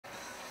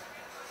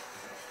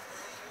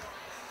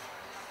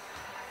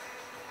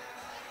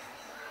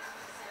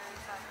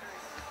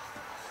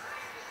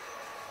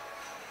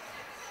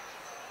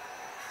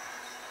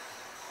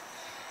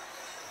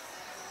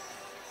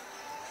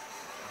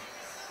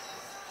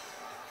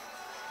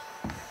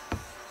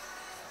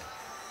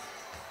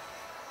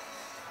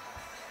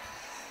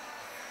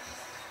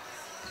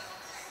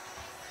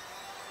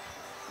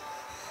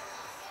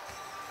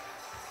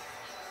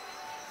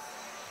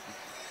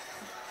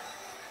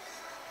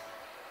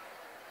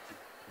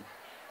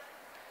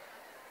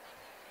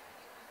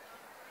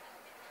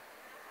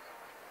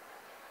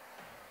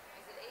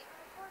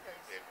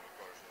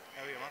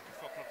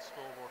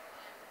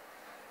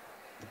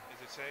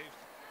saved.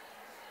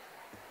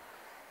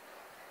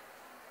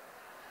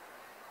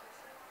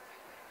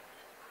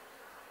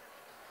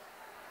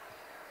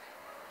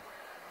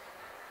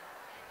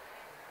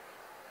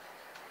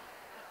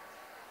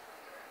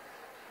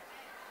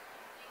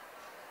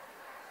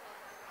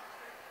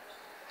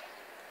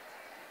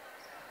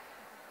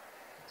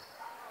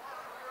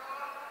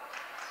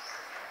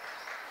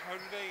 How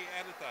do they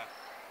edit that?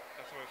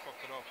 That's how I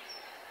fucked it up.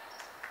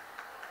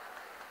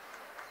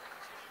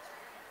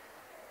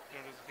 You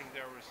know, there's a thing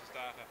there where it's just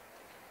data.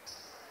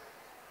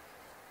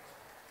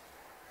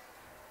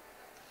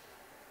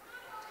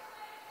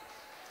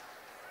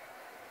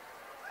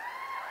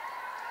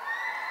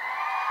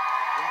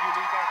 Will you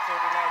leave that so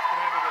the lads can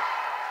edit it?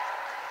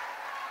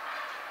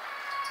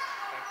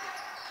 Thank you.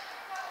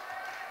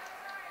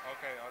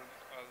 Okay,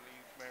 I'll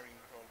leave Mary in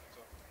control.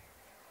 So.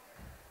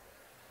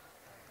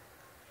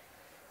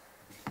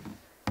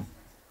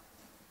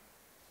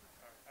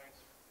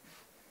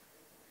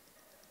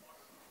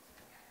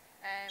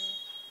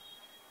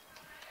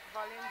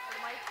 Volume for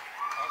the mic?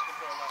 I'll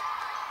control that.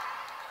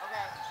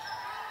 Okay.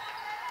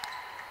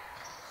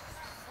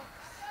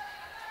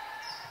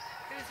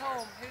 Who's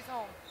home? Who's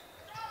home?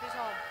 Who's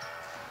home?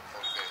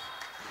 Okay.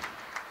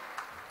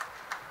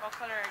 What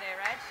colour are they?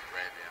 Red?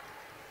 Red, yeah.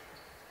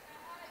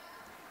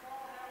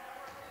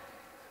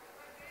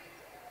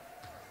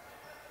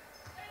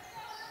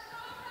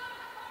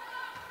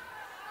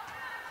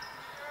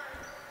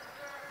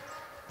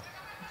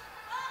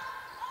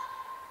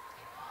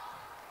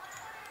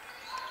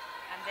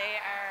 And they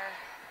are...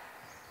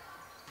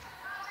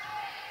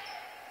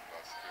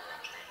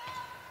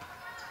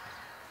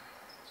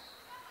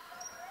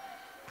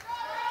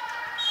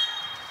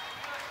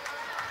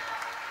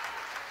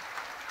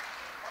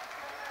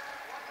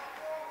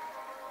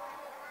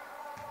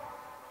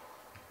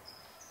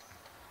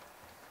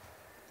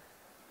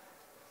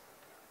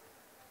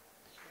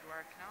 Should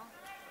work now.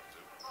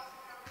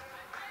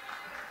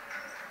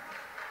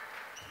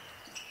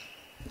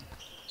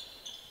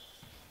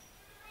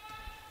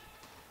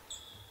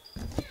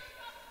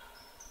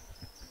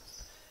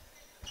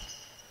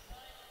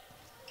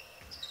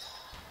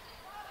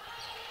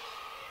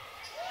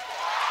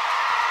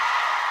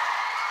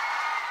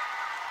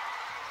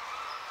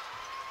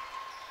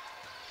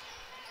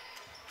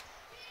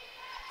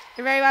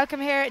 You're very welcome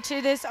here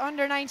to this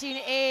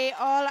Under-19A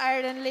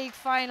All-Ireland League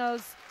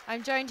Finals.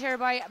 I'm joined here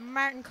by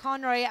Martin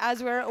Conroy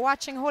as we're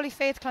watching Holy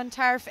Faith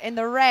Clontarf in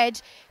the red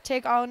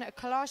take on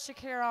Colaiste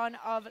Chiarain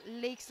of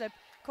Leixlip.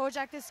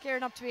 Kojak, this is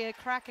gearing up to be a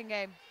cracking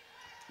game.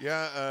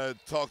 Yeah,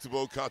 talked to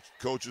both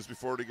coaches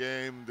before the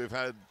game. They've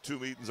had 2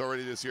 meetings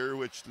already this year,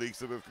 which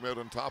Leixlip have come out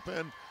on top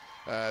in.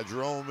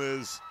 Jerome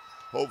is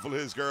hopeful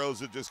his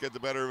girls would just get the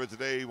better of it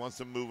today. He wants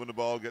them moving the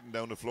ball, getting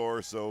down the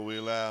floor. So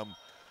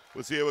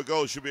we'll see how it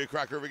goes. Should be a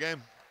cracker of a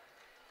game.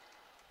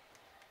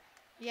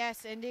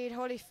 Yes, indeed.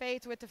 Holy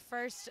Faith with the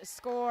first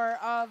score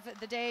of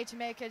the day to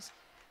make it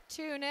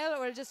 2-0.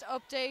 We'll just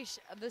update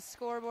the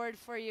scoreboard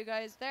for you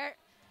guys there.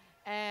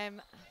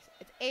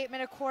 It's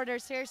 8-minute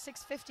quarters here,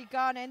 6:50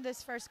 gone in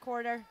this first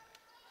quarter.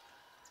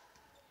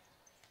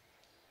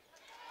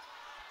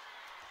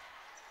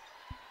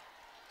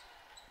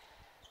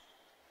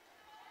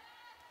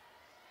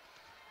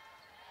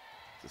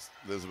 Just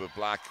Elizabeth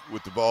Black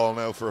with the ball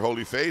now for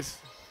Holy Faith.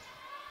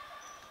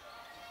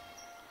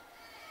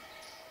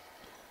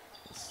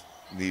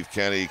 Niamh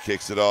Kenny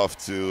kicks it off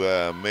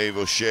to Maeve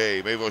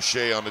O'Shea. Maeve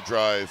O'Shea on the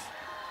drive.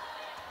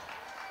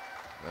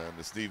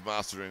 And Steve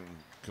Mastering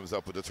comes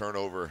up with the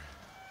turnover.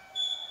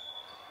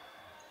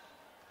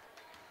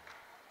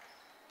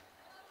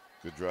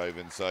 Good drive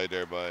inside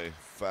there by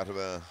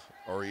Fatima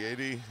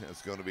Oriedi.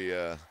 It's going to be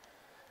a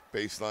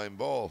baseline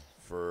ball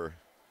for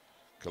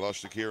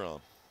Colaiste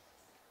Chiarain.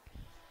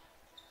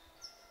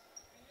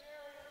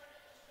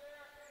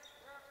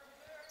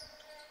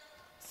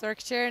 Cirque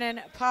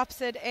Tiernan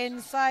pops it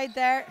inside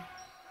there.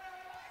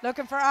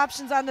 Looking for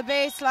options on the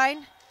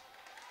baseline.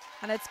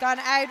 And it's gone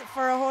out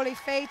for a Holy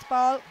Faith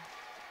ball.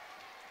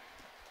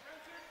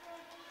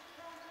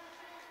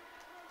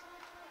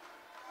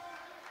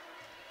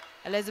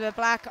 Elizabeth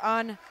Black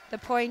on the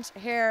point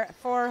here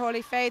for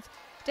Holy Faith.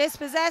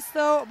 Dispossessed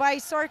though by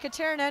Cirque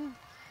Tiernan,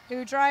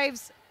 who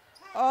drives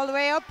all the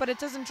way up, but it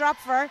doesn't drop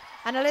for her.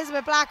 And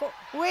Elizabeth Black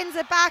wins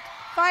it back,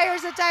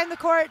 fires it down the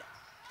court.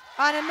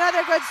 On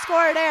another good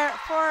score there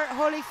for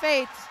Holy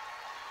Faith.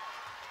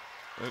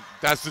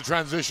 That's the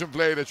transition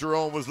play that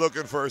Jerome was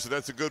looking for. So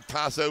that's a good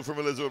pass out from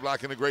Elizabeth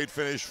Black and a great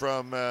finish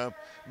from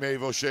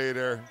Maeve O'Shea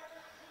there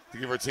to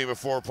give her team a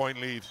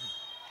 4-point lead.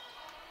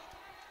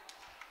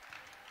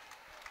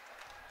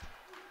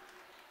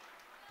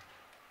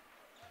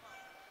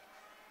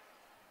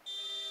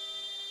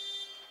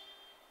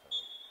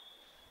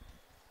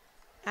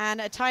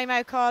 And a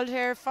timeout called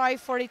here,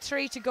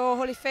 5:43 to go.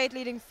 Holy Faith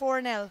leading 4-0.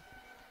 There's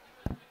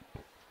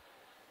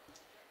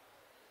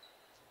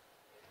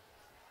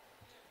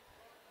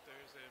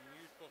a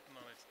mute button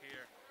on it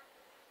here.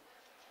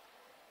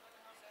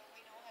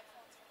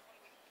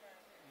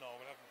 No,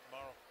 we'll have them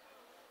tomorrow.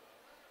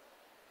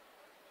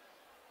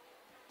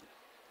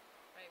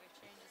 Right, we've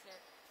changed this here.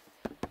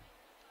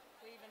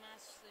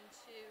 Masterson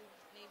 2,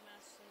 Niamh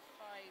Masterson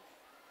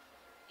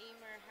 5.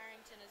 Emer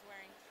Harrington is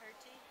wearing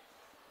 30.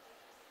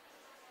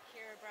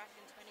 Ciara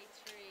Bracken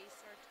 23.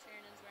 Sorcha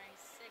Tiernan is wearing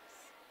 6.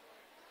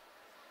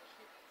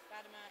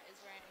 Fatima is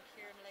wearing, and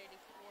Ciara Malady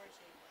 40.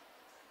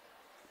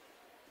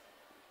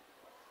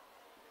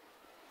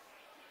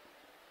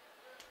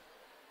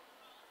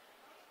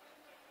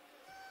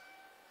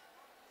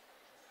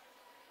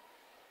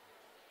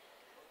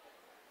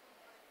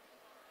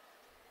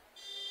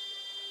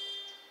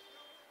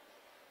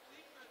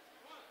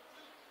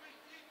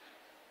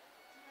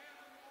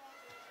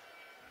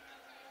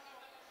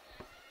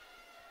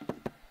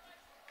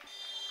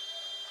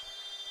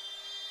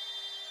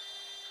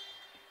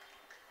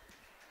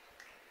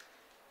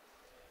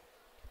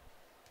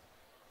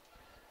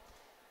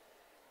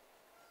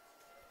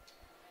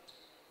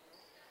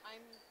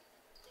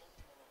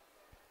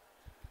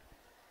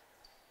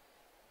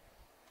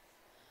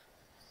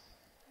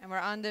 And we're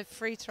on the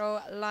free throw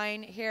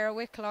line here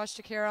with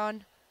Colaiste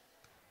Chiarain.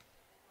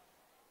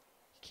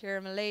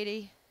 Ciara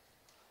Malady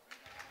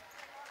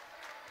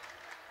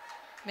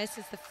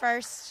misses the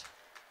first.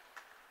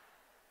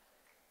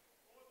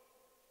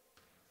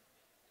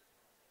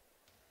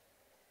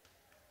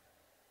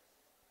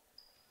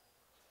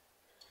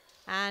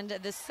 And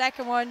the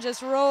second one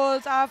just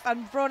rolls off,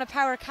 and Brona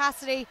Power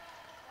Cassidy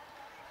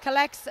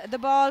collects the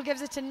ball,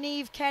 gives it to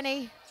Niamh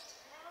Kenny.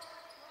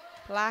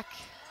 Black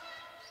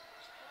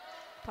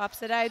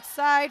pops it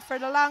outside for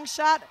the long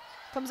shot.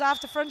 Comes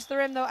off the front of the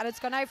rim though, and it's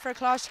gone out for a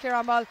Colaiste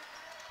Chiarain ball.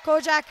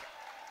 Kojak,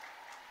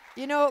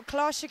 you know,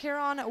 Colaiste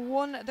Chiarain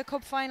won the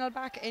cup final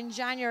back in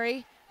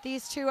January.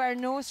 These two are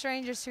no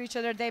strangers to each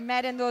other. They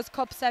met in those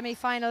cup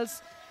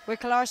semi-finals, with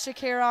Colaiste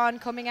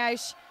Chiarain coming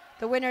out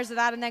the winners of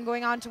that and then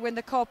going on to win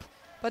the cup.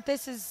 But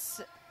this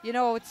is, you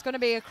know, it's going to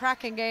be a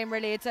cracking game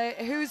really. It's a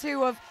who's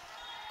who of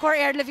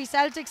Courtyard Liffey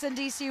Celtics and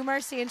DCU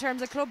Mercy in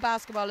terms of club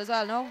basketball as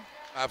well, no?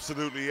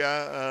 Absolutely,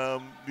 yeah.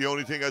 The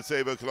only thing I'd say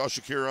about Colaiste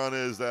Chiarain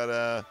is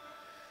that,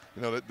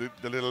 you know,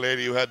 the little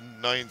lady who had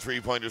 9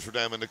 3-pointers for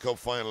them in the cup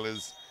final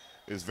is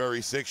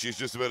very sick. She's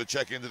just about to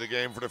check into the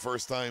game for the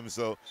first time.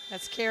 So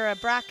that's Ciara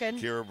Bracken.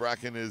 Ciara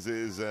Bracken is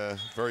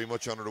very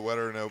much under the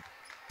weather now.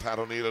 Pat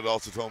O'Neill had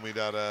also told me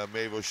that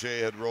Maeve O'Shea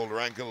had rolled her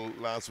ankle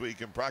last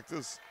week in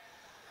practice,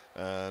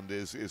 and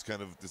is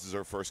kind of, this is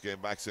her first game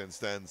back since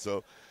then.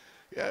 So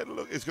yeah,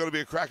 look, it's going to be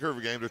a cracker of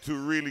a game. They're two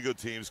really good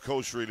teams,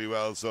 coached really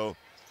well. So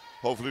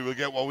hopefully we'll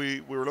get what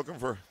we were looking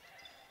for.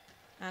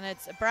 And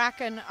it's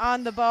Bracken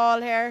on the ball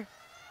here.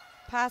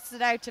 Passes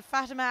it out to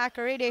Fatima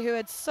Akaridi, who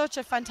had such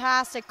a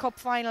fantastic cup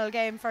final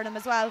game for them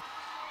as well.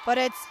 But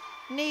it's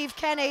Niamh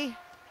Kenny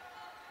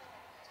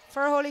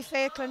for Holy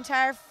Faith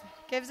Clontarf.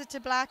 Gives it to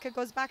Black. It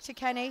goes back to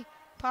Kenny.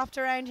 Popped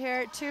around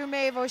here to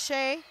Maeve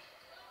O'Shea.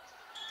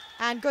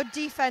 And good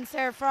defence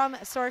there from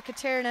Sorcha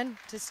Tiernan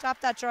to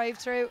stop that drive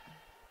through.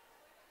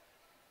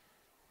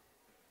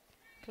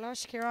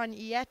 Colaiste Chiarain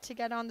yet to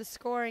get on the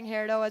scoring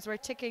here though, as we're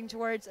ticking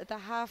towards the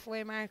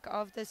halfway mark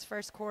of this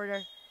first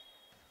quarter.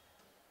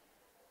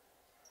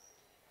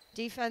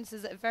 Defense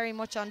is very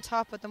much on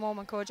top at the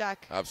moment, Kojak.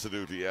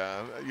 Absolutely,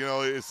 yeah. You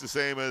know, it's the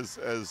same as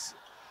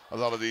a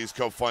lot of these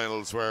cup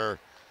finals where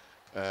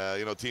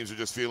you know, teams are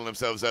just feeling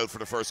themselves out for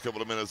the first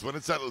couple of minutes. When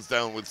it settles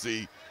down, we'll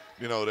see,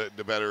 you know,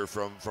 the better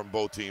from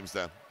both teams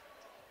then.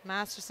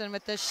 Masterson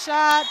with the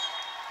shot.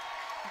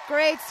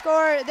 Great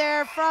score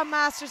there from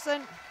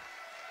Masterson.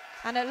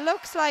 And it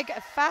looks like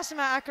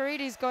Fatima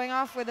Akaridi's going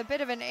off with a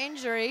bit of an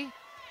injury.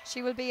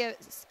 She will be a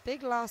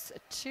big loss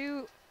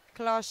to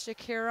Colaiste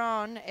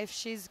Chiarain if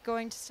she's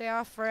going to stay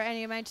off for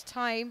any amount of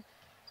time.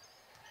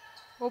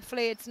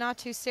 Hopefully it's not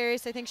too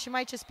serious. I think she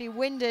might just be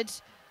winded.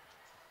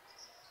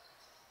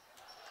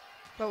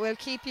 But we'll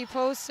keep you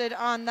posted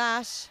on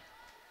that.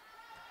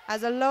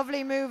 As a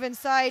lovely move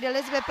inside,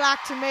 Elizabeth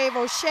Black to Maeve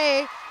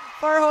O'Shea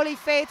for Holy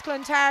Faith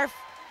Clontarf.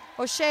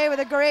 O'Shea with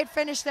a great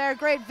finish there,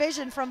 great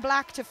vision from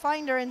Black to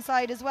find her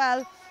inside as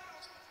well.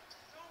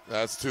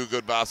 That's 2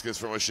 good baskets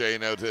from O'Shea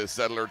now to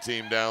settle her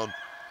team down.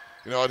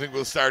 You know, I think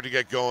we'll start to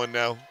get going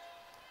now.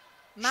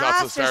 Masterson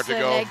shots will start to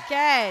go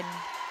again.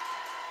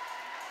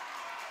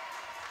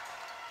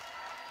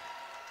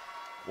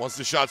 Once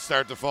the shots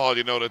start to fall,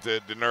 you know that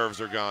the nerves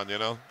are gone, you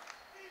know.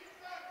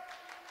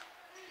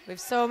 We've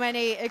so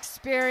many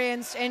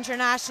experienced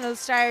international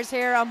stars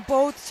here on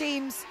both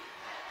teams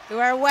who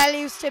are well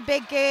used to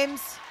big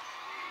games.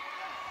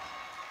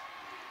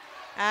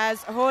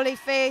 As Holy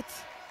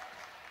Faith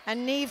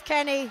and Niamh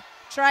Kenny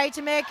try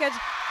to make it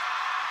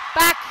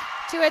back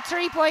to a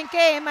 3-point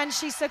game, and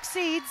she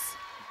succeeds.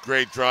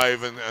 Great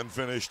drive and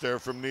finish there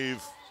from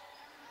Niamh.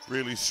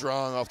 Really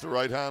strong off the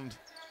right hand.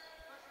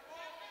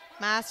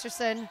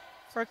 Masterson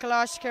for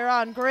Colaiste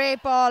Chiarain.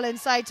 Great ball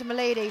inside to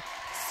Malady.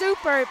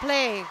 Super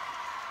play.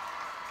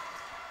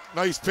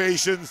 Nice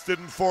patience,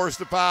 didn't force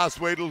the pass,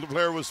 waited till the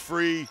player was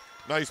free.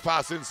 Nice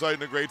pass inside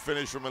and a great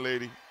finish from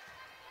Malady.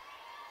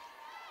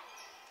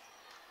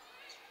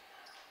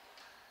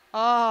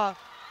 Oh,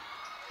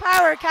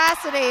 Power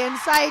Cassidy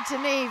inside to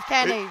Niamh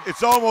Kenny.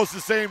 It's almost the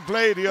same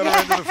play the other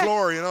end of the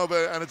floor, you know,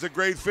 and it's a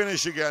great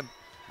finish again.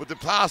 but the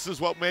pass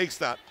is what makes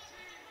that.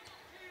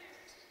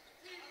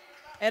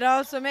 It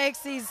also makes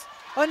these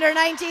under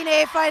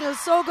 19A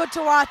finals so good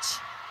to watch,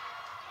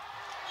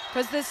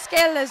 because the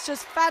skill is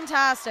just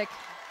fantastic.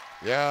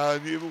 Yeah,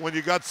 and when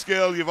you got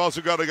skill, you've also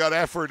got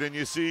effort, and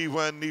you see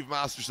when Niamh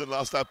Masterson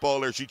lost that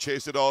ball there, she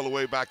chased it all the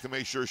way back to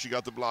make sure she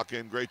got the block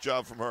in. Great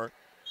job from her.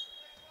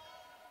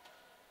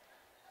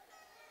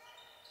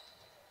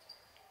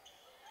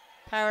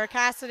 Power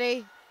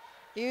Cassidy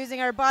using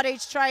her body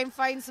to try and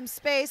find some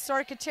space.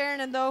 Sorcha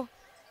Tiernan, though,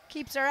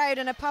 keeps her out,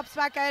 and it pops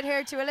back out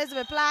here to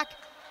Elizabeth Black,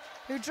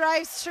 who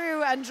drives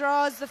through and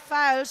draws the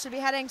foul. She'll be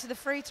heading to the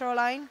free throw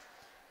line.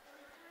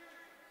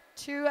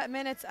 2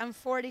 minutes and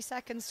 40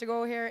 seconds to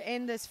go here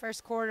in this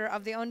first quarter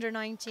of the under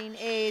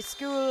 19A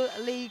school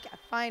league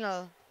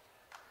final.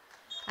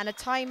 And a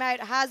timeout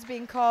has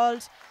been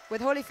called,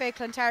 with Holy Faith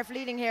Clontarf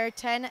leading here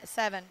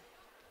 10-7.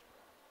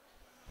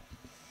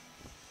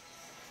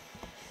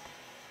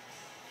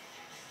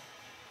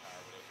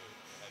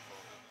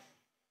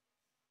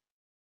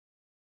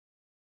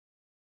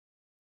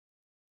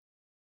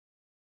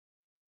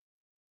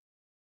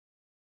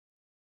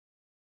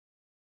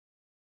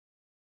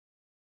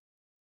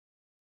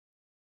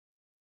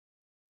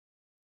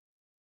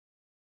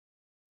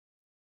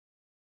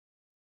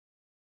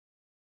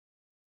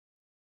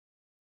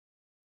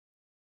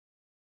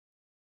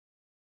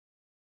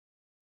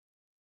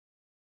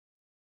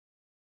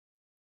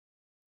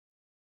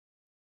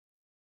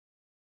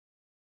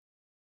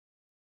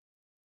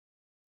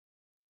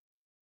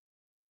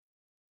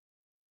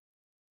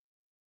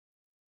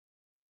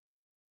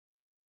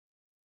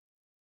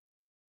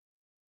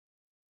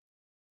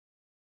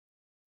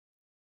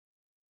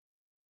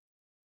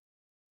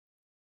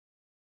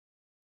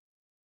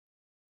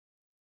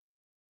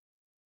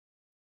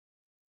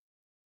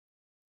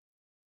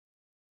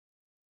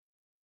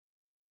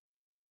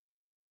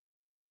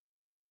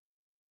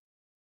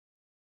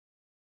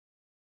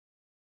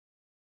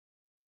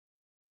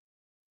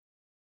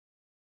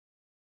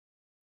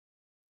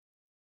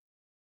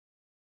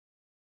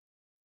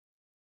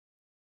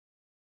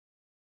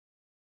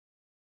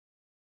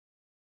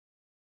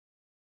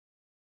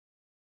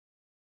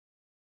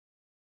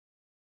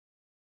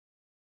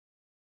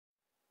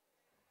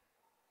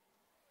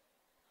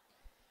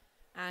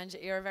 And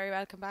you're very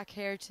welcome back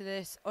here to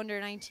this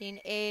under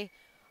 19A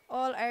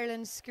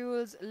All-Ireland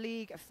Schools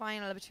League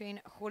final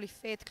between Holy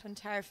Faith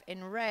Clontarf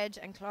in red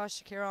and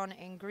Colaiste Chiarain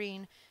in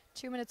green.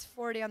 2 minutes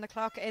 40 on the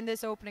clock in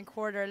this opening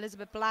quarter.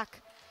 Elizabeth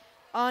Black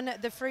on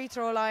the free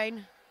throw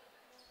line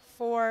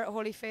for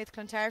Holy Faith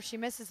Clontarf. She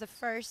misses the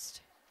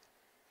first.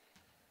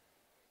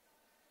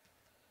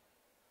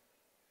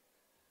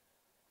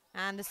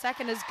 And the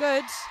second is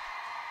good.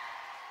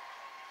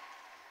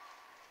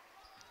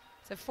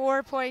 It's a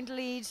 4-point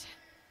lead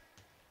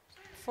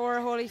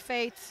for Holy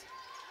Faith.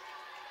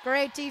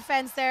 Great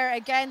defense there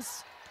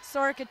against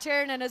Sorcha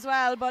Tiernan as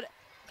well, but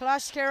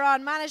Colaiste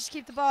Chiarain managed to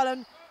keep the ball,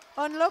 and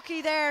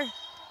unlucky there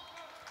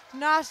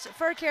not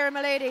for Ciara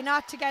Malady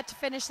not to get to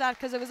finish that,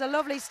 because it was a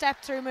lovely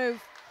step through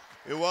move.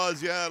 It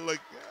was, yeah,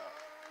 like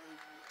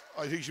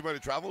I think she might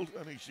have travelled.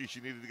 I think she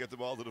needed to get the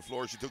ball to the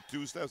floor. She took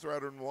 2 steps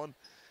rather than 1,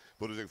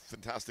 but it was a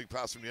fantastic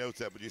pass from the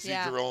outset. But you see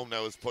Jerome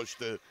now has pushed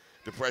the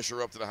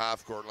pressure up to the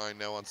half court line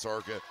now on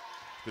Sorcha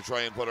to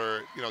try and put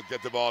her,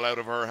 get the ball out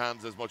of her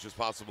hands as much as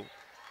possible.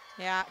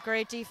 Yeah,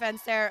 great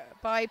defense there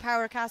by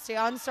Power Cassidy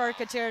on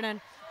Sorcha Tiernan.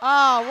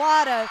 Oh,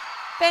 what a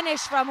finish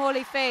from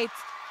Holy Faith.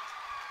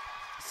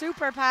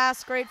 Super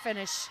pass, great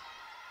finish.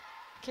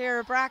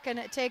 Ciara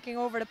Bracken taking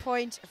over the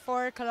point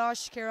for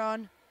Colaiste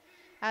Chiarain.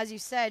 As you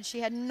said, she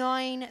had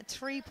 9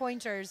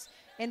 3-pointers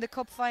in the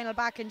cup final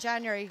back in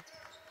January,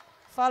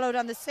 followed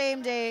on the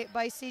same day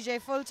by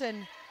CJ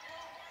Fulton.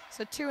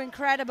 So 2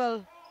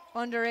 incredible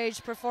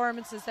underage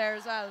performances there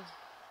as well.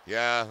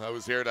 Yeah, I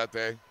was here that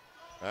day,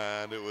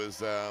 and it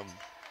was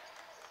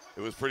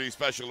pretty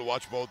special to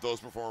watch both those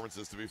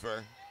performances, to be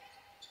fair.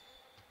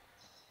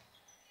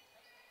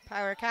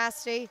 Power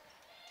Cassidy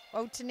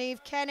out to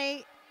Niamh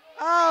Kenny.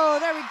 Oh,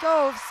 there we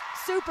go.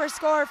 Super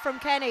score from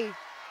Kenny.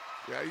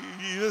 Yeah,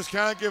 you just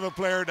can't give a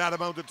player that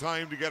amount of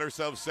time to get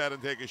herself set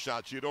and take a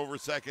shot. She had over a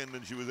second,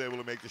 and she was able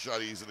to make the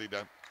shot easily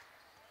then.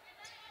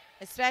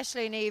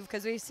 Especially Niamh,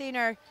 because we've seen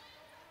her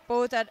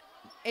both at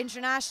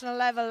international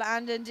level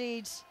and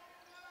indeed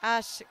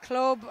at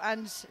club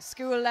and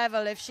school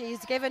level. If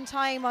she's given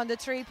time on the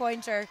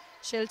 3-pointer,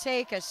 she'll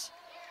take it.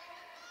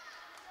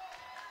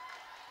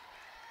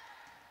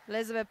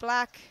 Elizabeth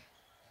Black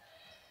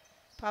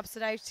pops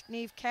it out to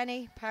Niamh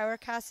Kenny. Power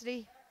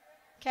Cassidy.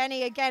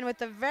 Kenny again with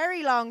the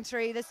very long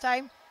 3 this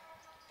time.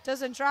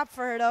 Doesn't drop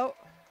for her though.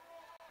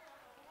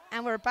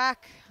 And we're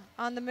back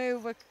on the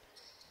move with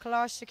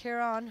Colaiste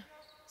Chiarain.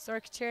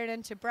 Sorcha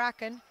Tiernan to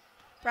Bracken.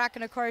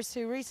 Bracken, of course,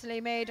 who recently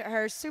made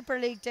her Super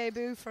League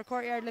debut for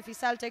Courtyard Liffey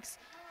Celtics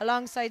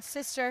alongside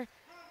sister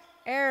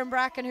Erin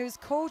Bracken, who's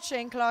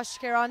coaching Colaiste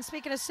Chiarain.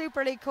 Speaking of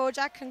Super League coach,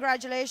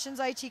 congratulations.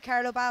 IT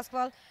Carlow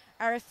basketball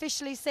are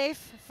officially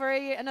safe for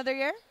another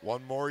year.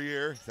 1 more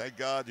year, thank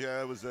God.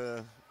 Yeah, it was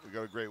we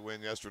got a great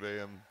win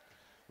yesterday, and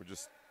we're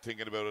just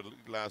thinking about it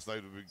last night.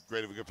 It would be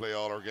great if we could play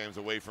all our games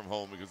away from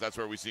home, because that's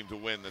where we seem to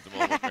win at the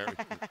moment,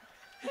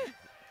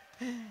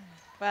 Mary.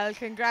 Well,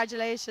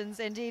 congratulations.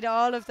 Indeed,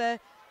 all of the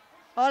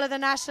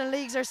national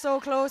leagues are so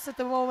close at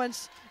the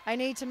moment. I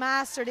need to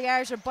master the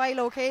art of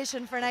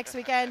bilocation for next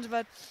weekend,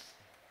 but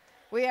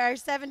we are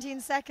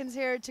 17 seconds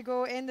here to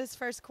go in this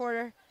first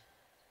quarter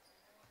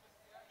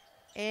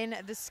in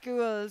the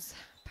schools.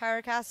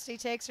 Power Cassidy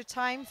takes her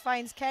time,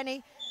 finds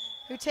Kenny,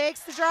 who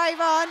takes the drive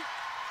on,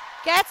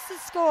 gets the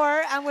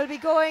score, and will be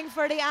going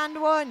for the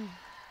and one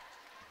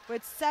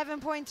with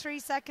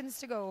 7.3 seconds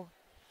to go.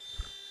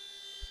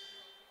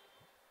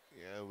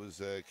 Yeah, it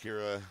was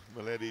Kira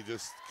Mileti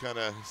just kind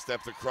of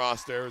stepped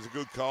across there. It was a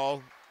good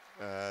call.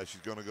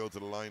 She's going to go to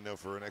the line now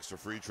for an extra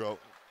free throw.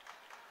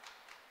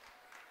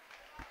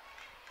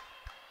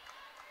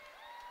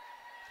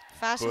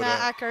 Fatima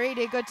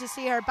Akaridi, good to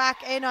see her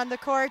back in on the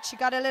court. She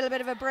got a little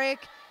bit of a break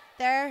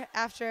there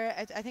after,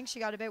 I think she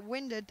got a bit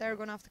winded there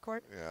going off the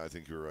court. Yeah, I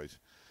think you're right.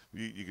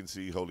 You can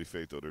see Holy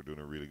Faith, though, they're doing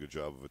a really good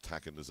job of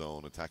attacking the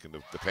zone, attacking the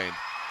paint.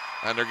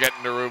 And they're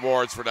getting the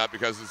rewards for that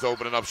because it's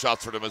opening up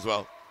shots for them as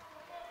well.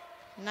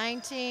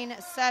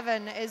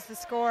 19-7 is the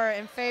score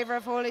in favour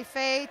of Holy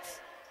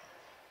Faith.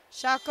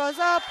 Shot goes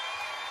up,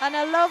 and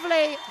a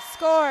lovely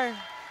score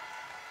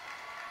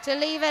to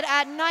leave it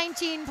at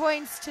 19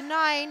 points to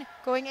 9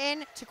 going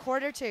into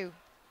quarter two.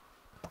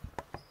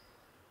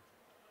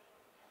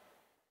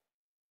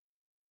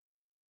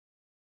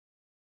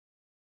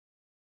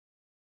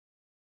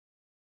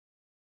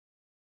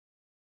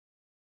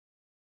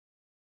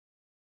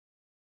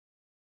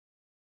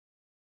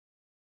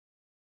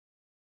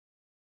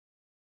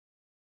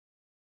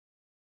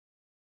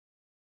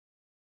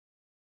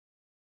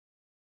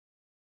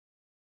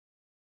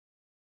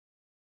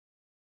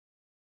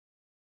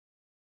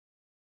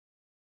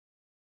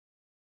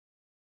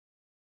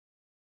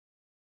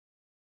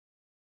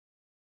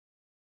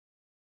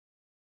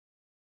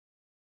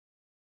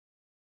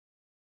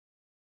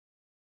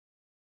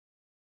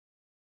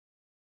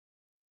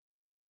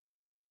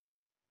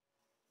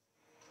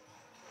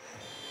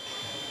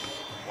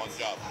 One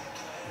job.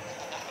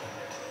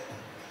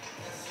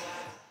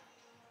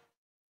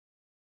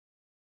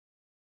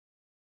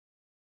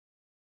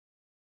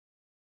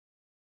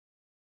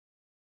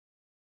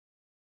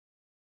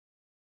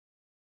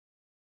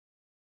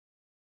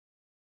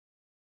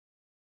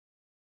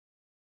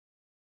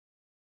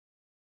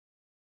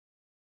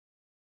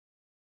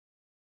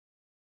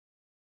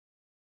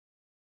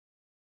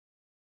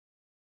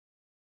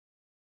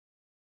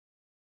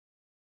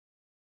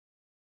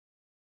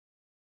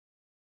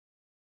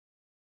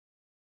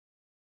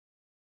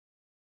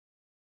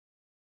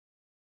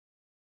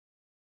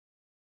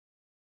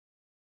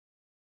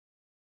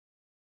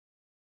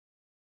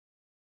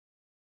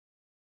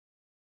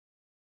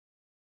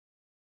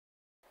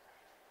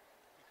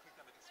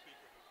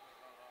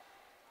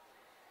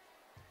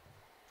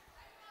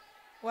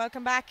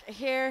 Welcome back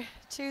here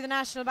to the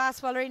National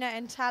Basketball Arena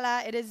in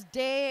Tala. It is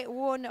day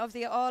one of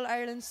the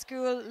All-Ireland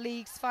School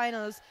Leagues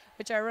finals,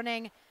 which are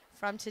running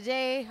from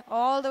today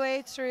all the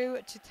way through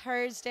to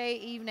Thursday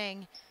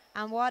evening.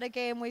 And what a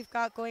game we've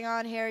got going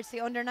on here. It's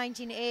the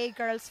Under-19A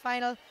girls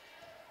final.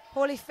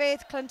 Holy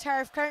Faith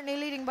Clontarf currently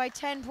leading by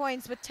 10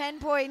 points, but 10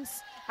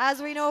 points,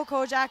 as we know,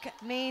 Kojak,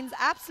 means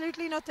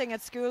absolutely nothing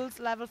at schools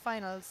level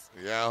finals.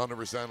 Yeah,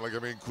 100%. Like, I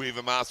mean,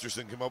 Cueva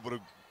Masterson came up with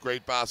a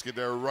great basket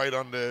there right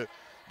on the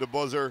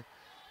buzzer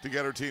to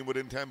get her team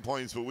within 10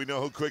 points, but we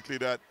know how quickly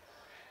that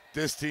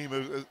this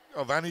team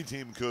of any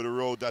team could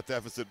erode that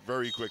deficit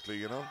very quickly,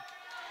 you know.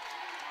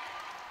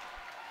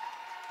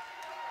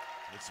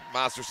 It's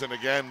Masterson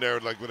again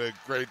there, like with a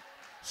great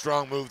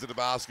strong move to the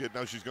basket.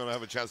 Now she's going to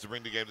have a chance to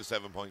bring the game to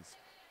 7 points.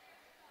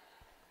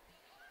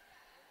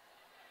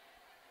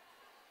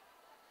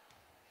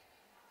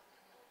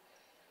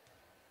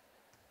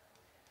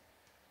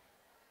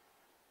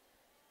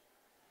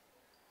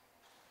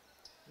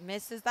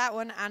 Misses that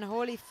one, and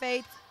Holy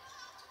Faith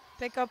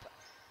pick up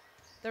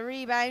the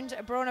rebound.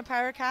 Brona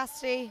Power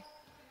Cassidy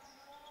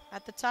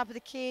at the top of the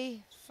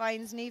key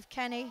finds Niamh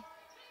Kenny.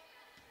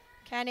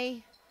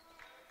 Kenny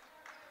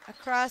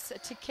across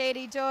to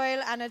Katie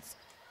Doyle, and it's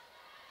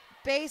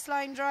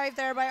baseline drive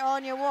there by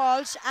Anya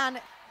Walsh, and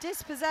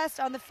dispossessed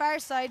on the far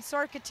side.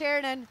 Sorka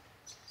Tiernan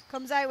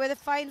comes out with it,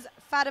 finds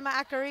Fatima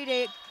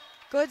Akaridi.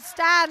 Good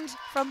stand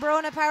from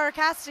Brona Power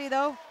Cassidy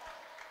though.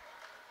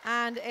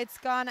 And it's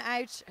gone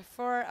out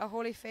for a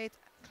Holy Faith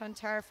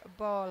Clontarf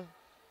ball.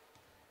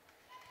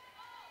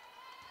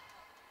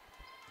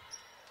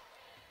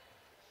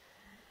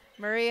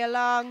 Maria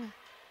Long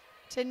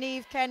to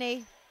Niamh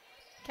Kenny.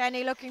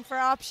 Kenny looking for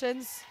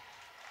options.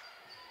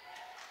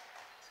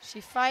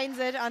 She finds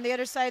it on the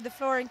other side of the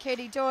floor in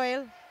Katie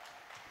Doyle.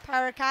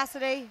 Power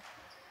Cassidy.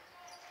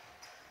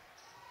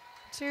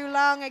 Too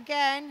long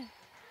again.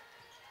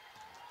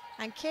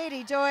 And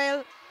Katie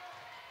Doyle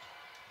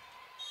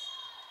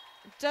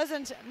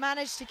doesn't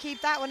manage to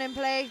keep that one in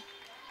play.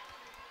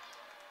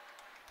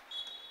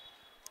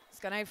 It's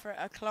gone out for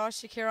a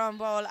Colaiste Chiarain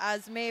ball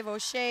as Maeve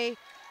O'Shea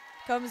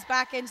comes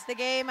back into the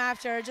game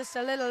after just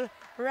a little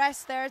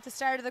rest there at the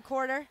start of the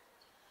quarter.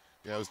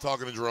 Yeah, I was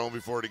talking to Jerome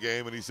before the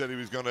game, and he said he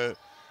was going to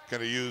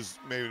kind of use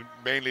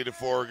mainly the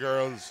 4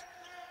 girls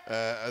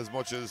as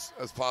much as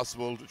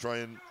possible to try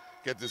and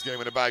get this game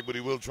in the bag, but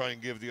he will try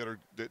and give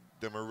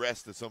them a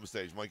rest at some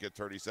stage. Might get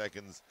 30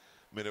 seconds,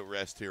 minute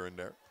rest here and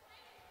there.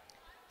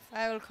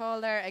 Foul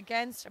call there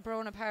against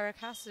Brona Power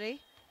Cassidy.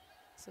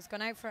 So it's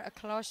gone out for a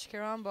Colaiste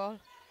Chiarain ball.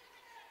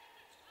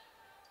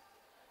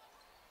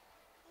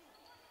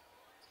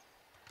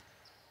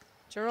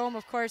 Jerome,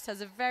 of course,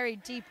 has a very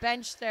deep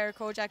bench there,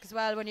 Kojak, as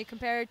well, when you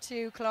compare it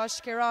to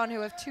Colaiste Chiarain,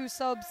 who have 2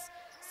 subs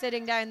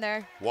sitting down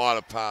there. What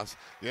a pass.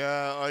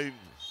 Yeah,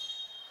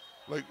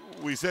 like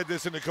we said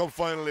this in the cup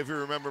final, if you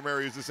remember,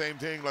 Mary, it's the same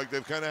thing. Like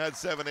they've kind of had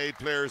 7-8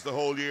 players the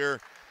whole year.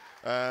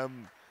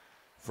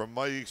 From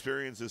my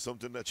experience, is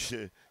something that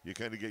you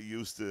kind of get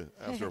used to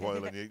after a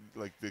while, and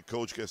like the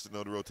coach gets to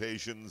know the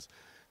rotations,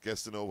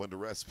 gets to know when to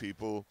rest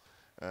people,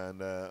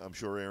 and I'm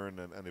sure Aaron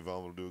and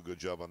Yvonne will do a good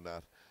job on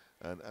that.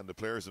 And the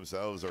players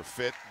themselves are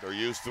fit, they're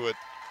used to it.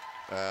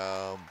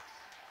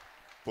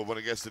 But when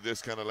it gets to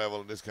this kind of level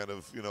and this kind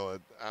of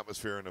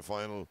atmosphere in the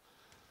final,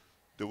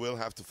 they will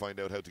have to find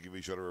out how to give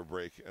each other a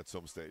break at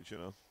some stage,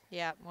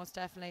 Yeah, most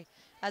definitely.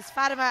 As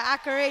Fatima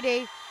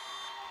Akaridi,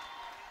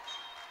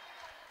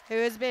 who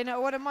has been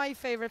one of my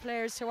favourite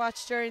players to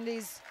watch during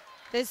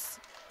this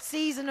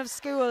season of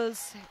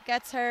schools,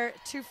 gets her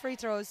 2 free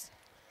throws.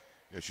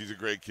 Yeah, she's a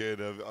great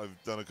kid.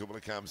 I've done a couple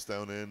of camps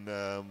down in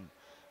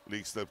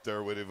Leixlip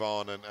there with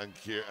Yvonne and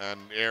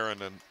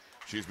Aaron, and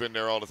she's been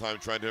there all the time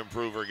trying to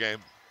improve her game.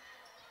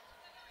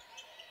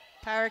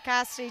 Power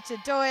Cassidy to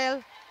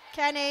Doyle.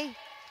 Kenny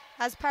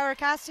has Power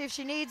Cassidy if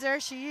she needs her.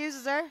 She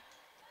uses her.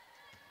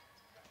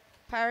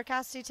 Power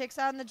Cassidy takes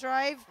on the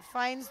drive,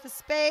 finds the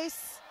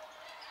space,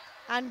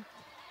 and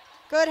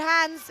good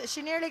hands.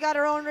 She nearly got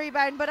her own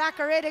rebound, but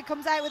Akaridi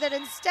comes out with it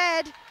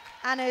instead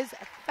and is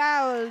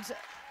fouled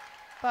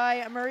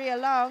by Maria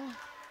Long.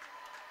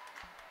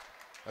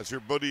 That's your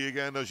buddy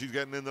again, though. She's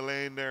getting in the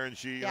lane there, and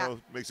she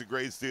makes a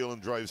great steal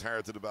and drives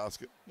hard to the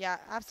basket. Yeah,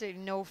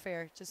 absolutely no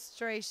fear. Just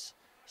straight.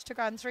 She took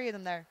on 3 of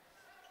them there.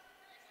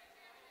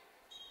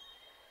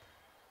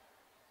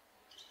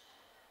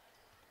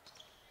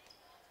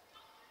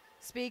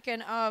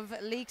 Speaking of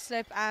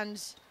Leixlip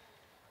and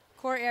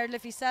Courtyard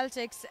Liffey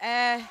Celtics,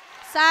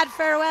 sad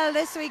farewell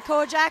this week,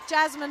 Kojak.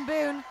 Jasmine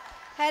Boone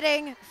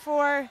heading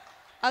for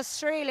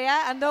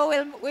Australia, and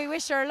though we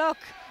wish her luck,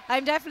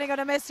 I'm definitely going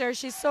to miss her.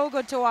 She's so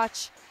good to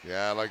watch.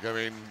 Yeah,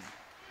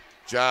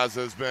 Jazz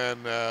has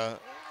been a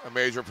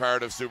major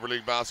part of Super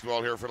League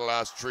basketball here for the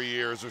last 3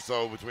 years or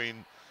so,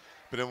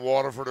 been in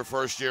Waterford the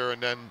first year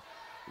and then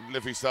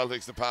Liffey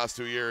Celtics the past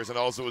 2 years, and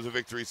also was a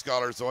Victory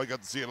Scholar, so I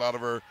got to see a lot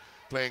of her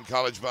playing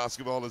college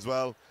basketball as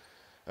well.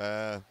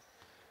 Our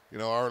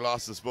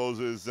loss, I suppose,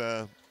 is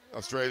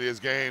Australia's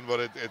gain,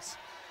 but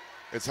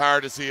it's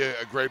hard to see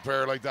a great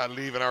player like that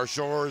leaving our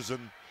shores,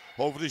 and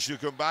hopefully she'll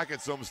come back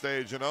at some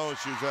stage.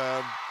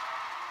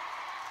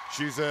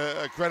 She's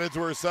a credit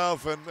to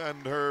herself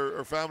and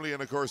her family,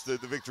 and of course the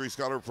Victory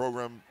Scholar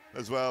program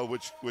as well,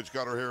 which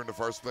got her here in the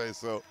first place.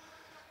 So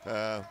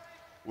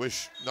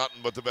wish nothing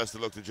but the best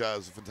of luck to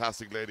Jazz. A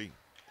fantastic lady.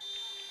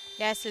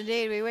 Yes,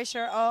 indeed. We wish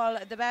her all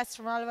the best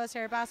from all of us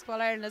here at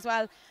Basketball Ireland, as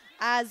well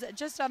as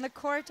just on the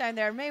court down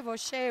there, Maeve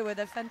O'Shea with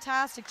a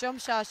fantastic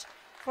jump shot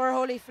for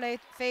Holy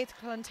Faith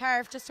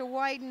Clontarf, just to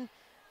widen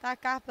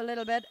that gap a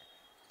little bit.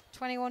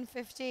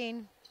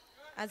 21-15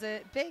 as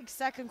a big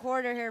second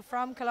quarter here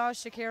from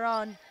Colaiste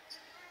Chiarain.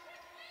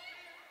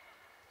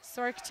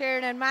 Sork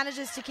Tiernan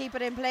manages to keep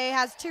it in play,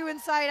 has 2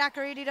 inside,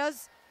 Akaridi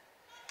does,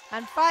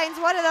 and finds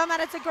one of them,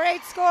 and it's a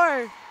great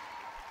score.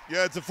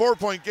 Yeah, it's a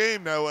 4-point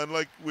game now, and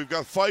we've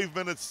got 5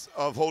 minutes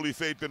of Holy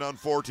Faith been on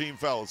 14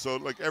 fouls.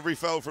 So every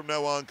foul from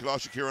now on,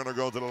 Colaiste Chiarain are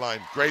going to the line.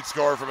 Great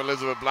score from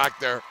Elizabeth Black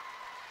there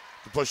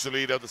to push the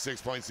lead out to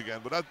 6 points again.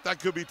 But that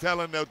could be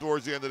telling now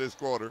towards the end of this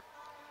quarter.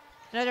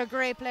 Another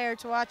great player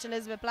to watch,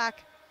 Elizabeth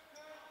Black.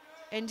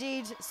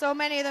 Indeed, so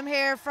many of them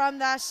here from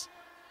that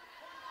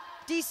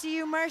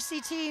DCU Mercy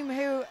team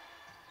who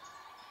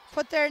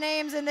put their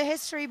names in the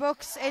history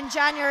books in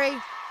January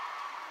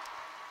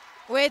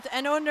with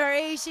an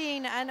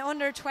under-18 and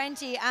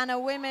under-20 and a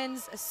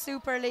Women's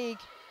Super League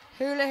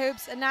Hula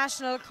Hoops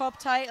National Cup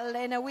title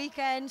in a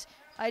weekend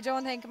I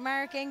don't think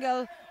Mark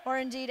Ingle or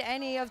indeed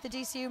any of the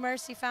DCU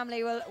Mercy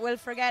family will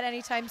forget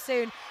anytime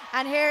soon.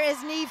 And here is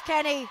Niamh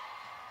Kenny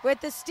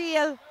with the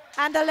steal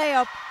and the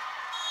layup.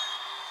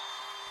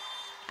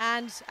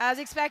 And as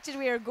expected,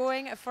 we are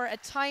going for a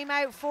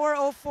timeout.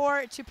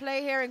 4:04 to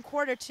play here in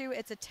quarter 2.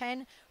 It's a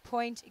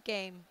 10-point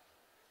game.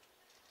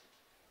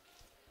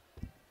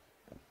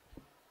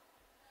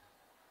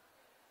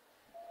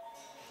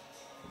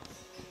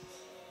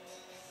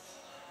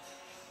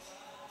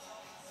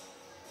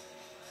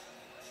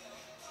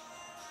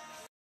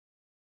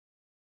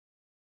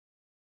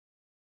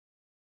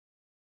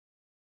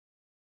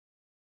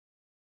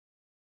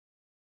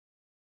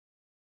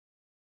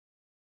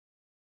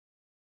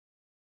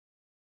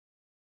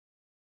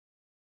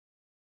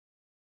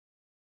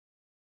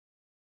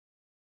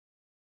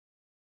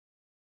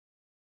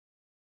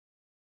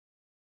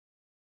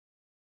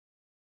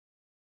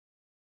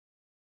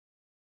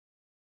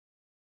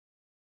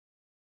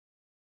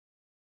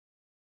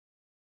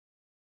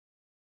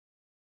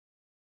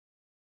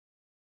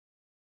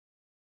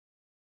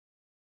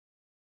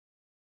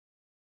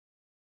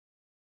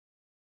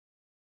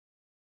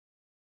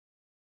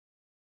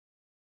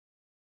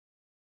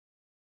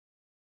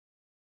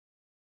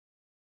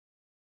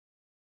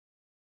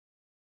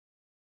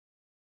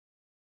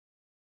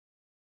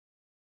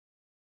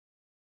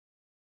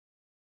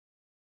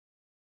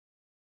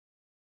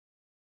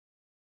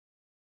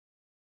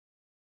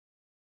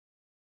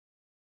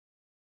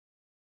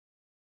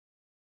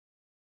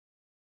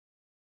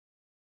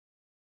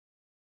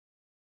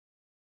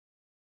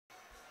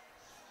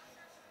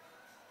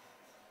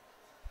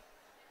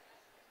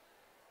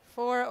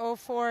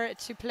 4:04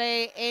 to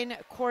play in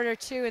quarter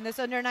 2 in this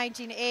under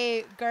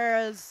 19A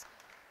girls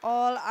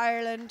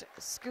All-Ireland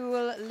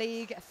School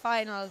League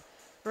final.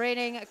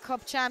 Reigning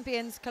cup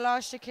champions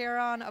Colaiste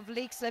Chiarain of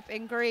Leixlip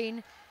in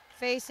green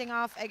facing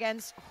off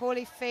against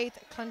Holy Faith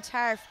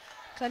Clontarf.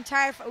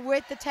 Clontarf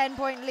with the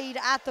 10-point lead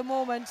at the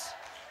moment,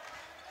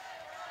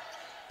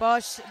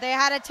 but they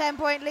had a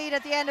 10-point lead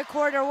at the end of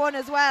quarter 1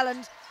 as well,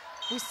 and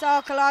we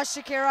saw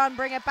Colaiste Chiarain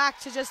bring it back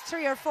to just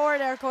 3 or 4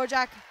 there,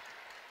 Kojak.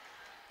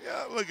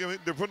 Yeah, look, I mean,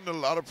 they're putting a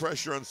lot of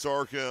pressure on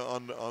Sorka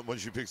on when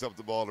she picks up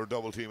the ball. They're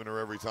double teaming her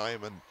every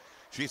time, and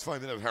she's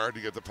finding it hard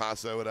to get the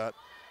pass out of that.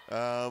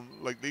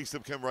 Like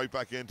Leixlip came right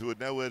back into it.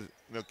 Now with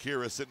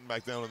Ciara sitting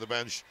back down on the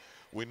bench,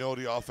 we know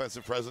the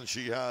offensive presence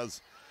she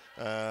has.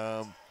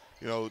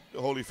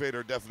 Holy Faith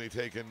are definitely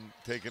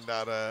taking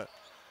that.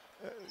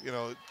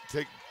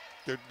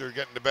 They're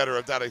getting the better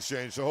of that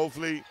exchange. So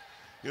hopefully,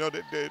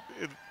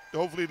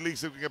 hopefully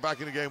Leixlip can get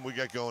back in the game. We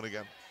get going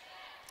again.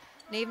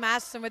 Niamh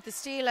Masterson with the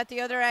steal at the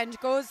other end,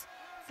 goes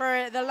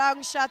for the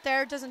long shot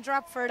there, doesn't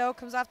drop for it though,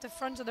 comes off the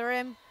front of the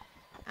rim,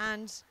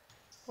 and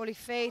Holy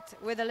Faith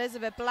with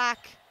Elizabeth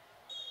Black.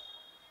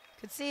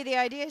 Could see the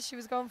idea she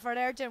was going for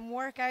there, didn't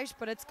work out,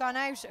 but it's gone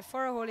out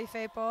for a Holy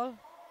Faith ball.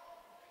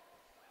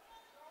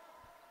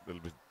 A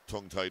little bit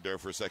tongue-tied there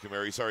for a second,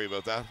 Mary, sorry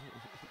about that.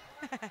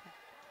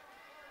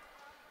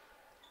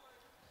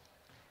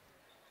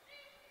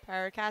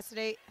 Power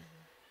Cassidy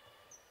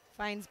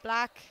finds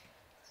Black.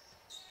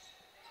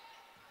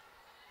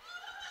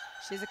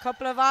 She's a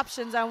couple of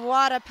options, and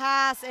what a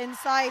pass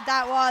inside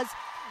that was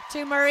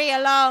to Maria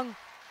Long.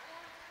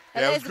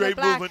 Yeah, it was great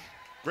Black. movement.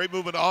 Great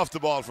movement off the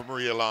ball from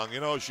Maria Long.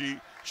 She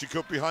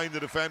cut behind the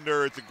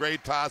defender. It's a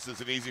great pass.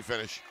 It's an easy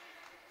finish.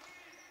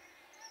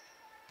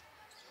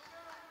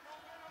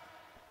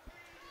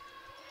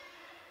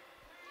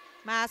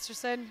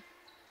 Masterson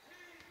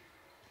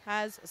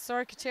has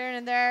Sorka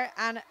Tiernan there,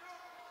 and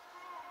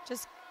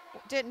just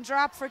didn't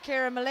drop for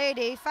Ciara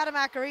Malady.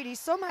 Fatima Akaridi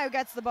somehow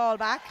gets the ball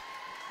back,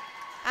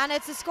 and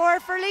it's a score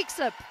for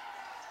Leixlip.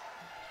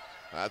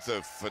 That's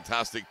a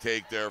fantastic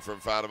take there from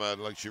Fatima.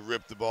 Like, she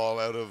ripped the ball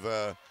out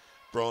of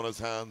Brona's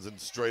hands and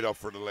straight up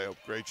for the layup.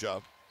 Great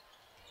job.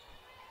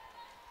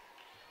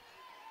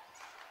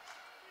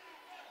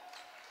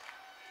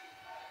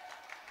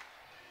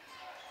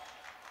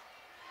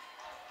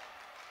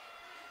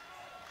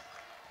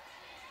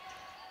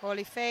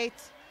 Holy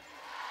Faith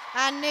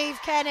and Niamh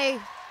Kenny.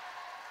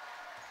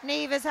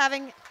 Niamh is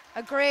having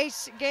a great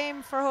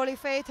game for Holy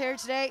Faith here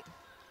today.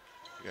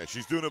 Yeah,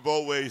 she's doing it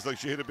both ways. Like,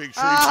 she hit a big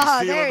tree. Oh,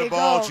 she's stealing the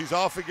ball. Go. She's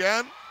off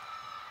again.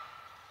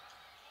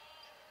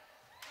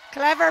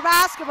 Clever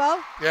basketball.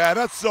 Yeah,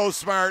 that's so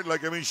smart.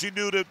 Like, I mean, she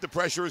knew that the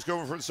pressure was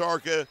coming from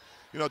Sorka.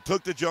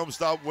 Took the jump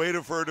stop,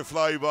 waited for her to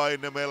fly by,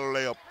 and then made her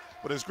layup.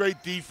 But it's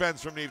great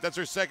defense from Niamh. That's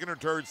her second or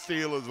third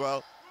steal as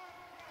well.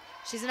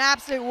 She's an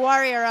absolute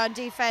warrior on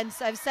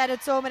defense. I've said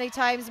it so many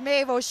times.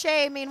 Maeve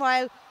O'Shea,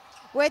 meanwhile,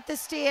 with the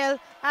steal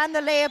and the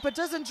layup. It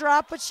doesn't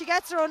drop, but she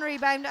gets her own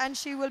rebound, and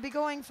she will be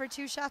going for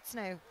 2 shots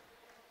now.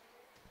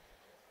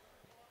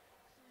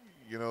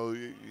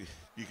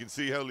 You can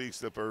see how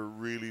Leixlip are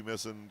really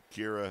missing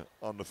Ciara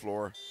on the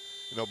floor.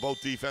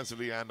 Both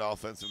defensively and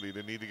offensively.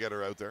 They need to get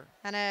her out there.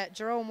 And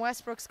Jerome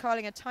Westbrook's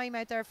calling a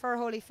timeout there for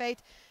Holy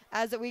Faith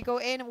as we go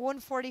in.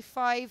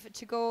 1:45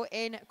 to go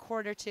in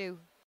quarter 2.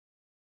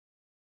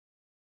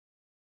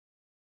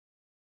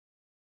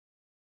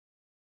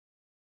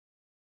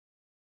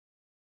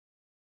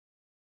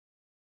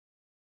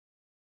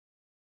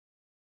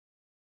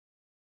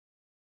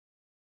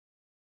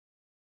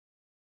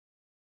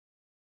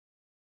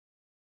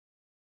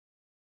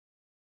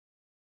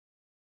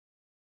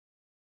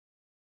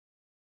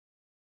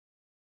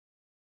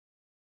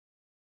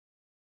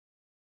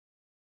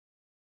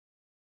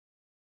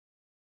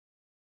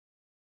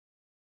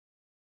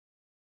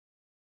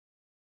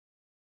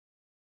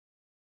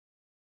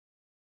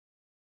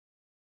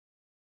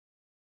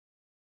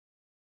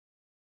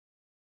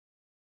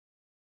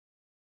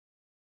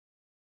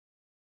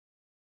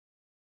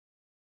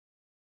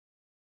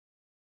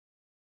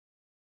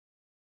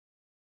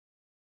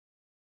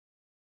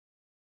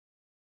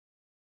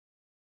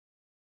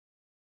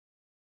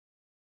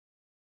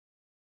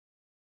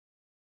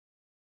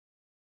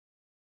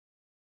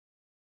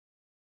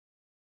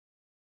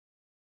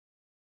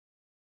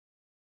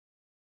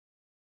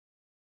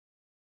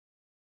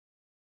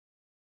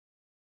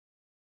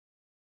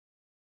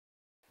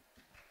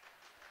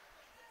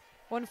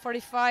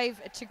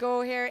 .145 to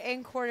go here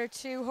in quarter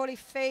 2. Holy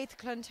Faith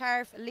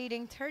Clontarf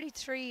leading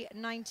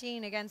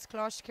 33-19 against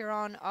Colaiste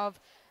Chiarain of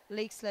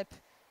Leixlip.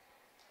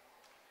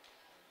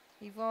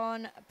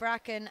 Yvonne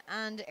Bracken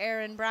and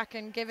Erin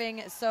Bracken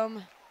giving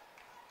some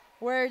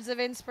words of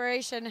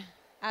inspiration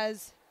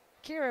as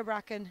Ciara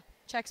Bracken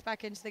checks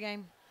back into the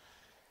game.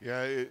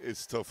 Yeah,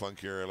 it's tough on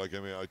Ciara. Like,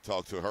 I mean, I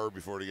talked to her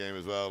before the game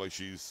as well. Like,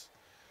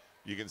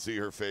 you can see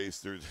her face.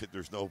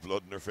 There's no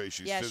blood in her face.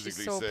 She's physically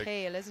she's so sick.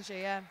 pale, isn't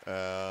she? Yeah.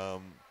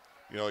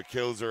 It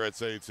kills her, I'd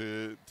say,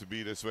 to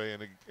be this way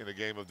in a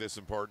game of this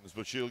importance.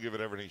 But she'll give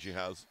it everything she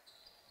has.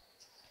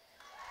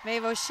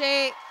 Maeve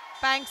O'Shea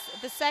banks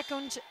the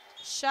second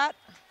shot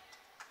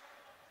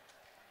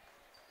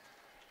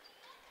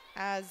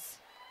as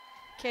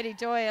Katie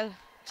Doyle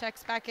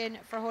checks back in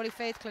for Holy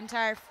Faith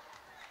Clontarf.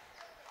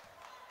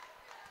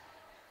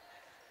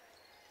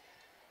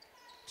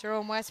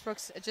 Jerome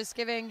Westbrook's just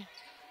giving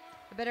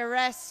a bit of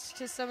rest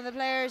to some of the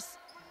players.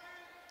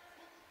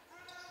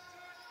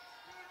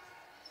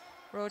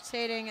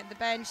 Rotating the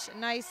bench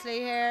nicely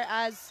here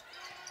as,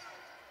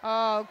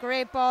 oh,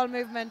 great ball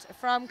movement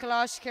from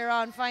Colaiste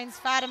Chiarain. Finds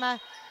Fatima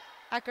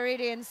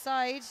Akaridi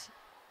inside.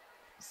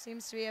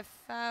 Seems to be a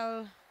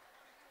foul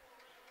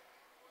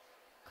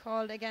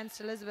called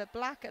against Elizabeth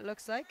Black, it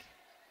looks like.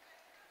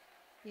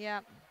 Yeah.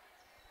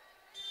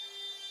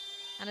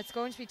 And it's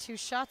going to be 2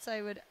 shots,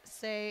 I would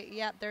say.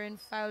 Yeah, they're in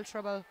foul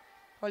trouble.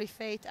 Holy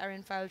Faith are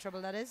in foul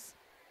trouble, that is.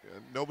 Yeah,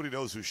 nobody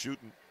knows who's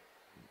shooting.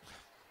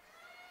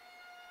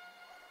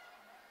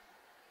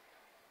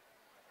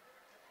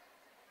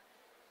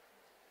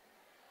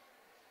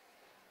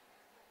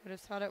 Would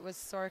have thought it was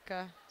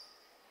Sorka.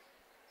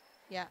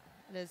 Yeah,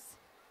 it is.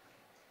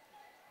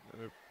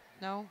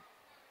 No,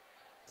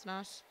 it's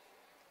not.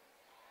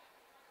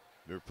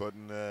 They're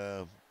putting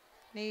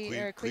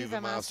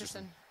Quiva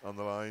Masterson on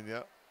the line,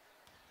 yeah.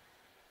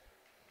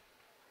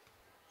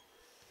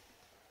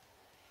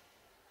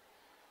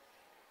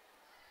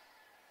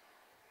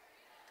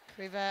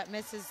 Quiva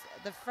misses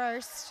the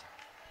first.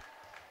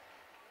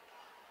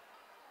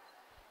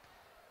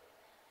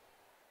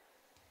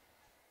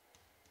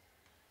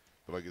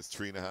 But like, it's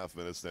 3.5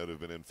 minutes now they've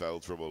been in foul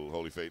trouble,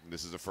 Holy Faith, and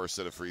this is the first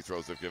set of free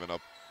throws they've given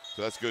up.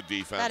 So that's good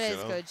defense. That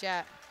is good,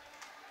 yeah.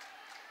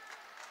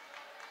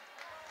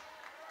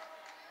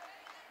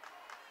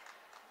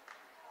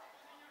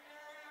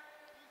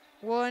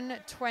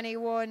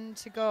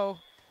 .121 to go.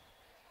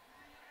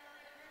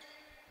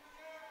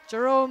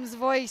 Jerome's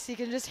voice, you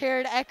can just hear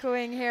it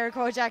echoing here,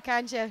 Kojak,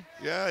 can't you?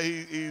 Yeah,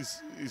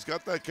 he's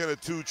got that kind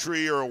of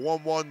 2-3 or a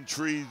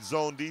 1-1-3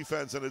 zone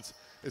defense, and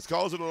it's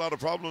causing a lot of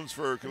problems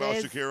for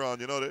Colaiste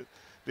Chiarain. You know,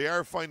 they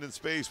are finding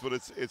space, but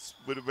it's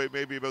with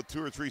maybe about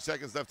 2 or 3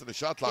 seconds left in the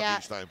shot clock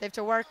each time. They have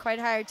to work quite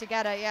hard to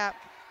get it, yeah.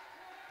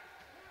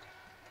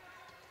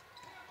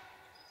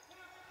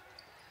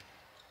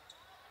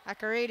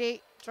 Akaridi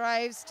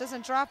drives,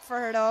 doesn't drop for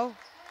her though.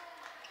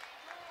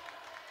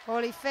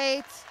 Holy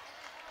Faith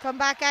come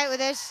back out with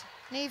it.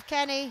 Niamh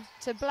Kenny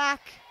to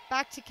Black,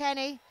 back to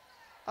Kenny.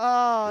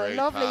 Oh, great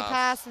lovely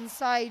pass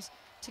inside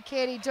to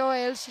Katie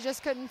Doyle. She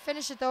just couldn't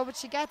finish it though, but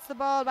she gets the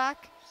ball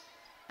back.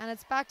 And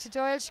it's back to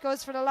Doyle. She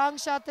goes for the long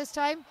shot this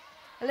time.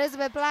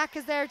 Elizabeth Black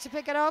is there to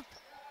pick it up.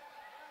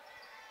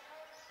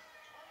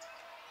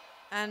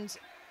 And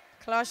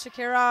Colaiste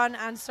Chiarain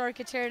and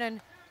Sorka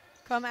Tiernan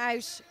come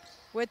out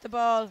with the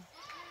ball.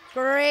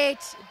 Great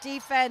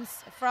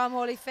defense from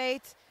Holy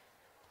Faith.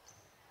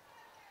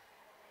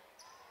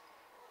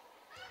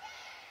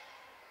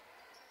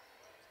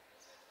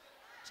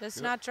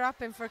 Just not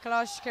dropping for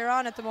Colaiste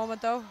Chiarain at the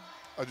moment though.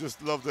 I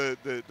just love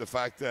the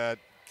fact that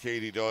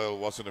Katie Doyle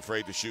wasn't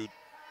afraid to shoot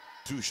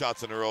 2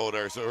 shots in a row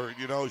there. So,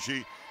 you know,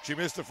 she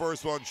missed the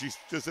first one. She's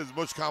just as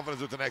much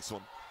confidence with the next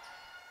one.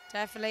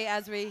 Definitely,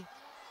 as we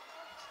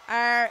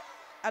are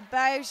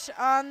about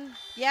on,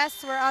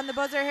 yes, we're on the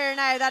buzzer here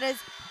now. That is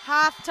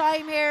half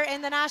time here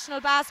in the National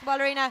Basketball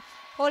Arena.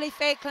 Holy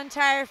Faith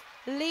Clontarf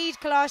lead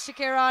Colaiste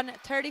Chiarain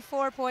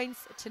 34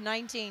 points to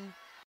 19.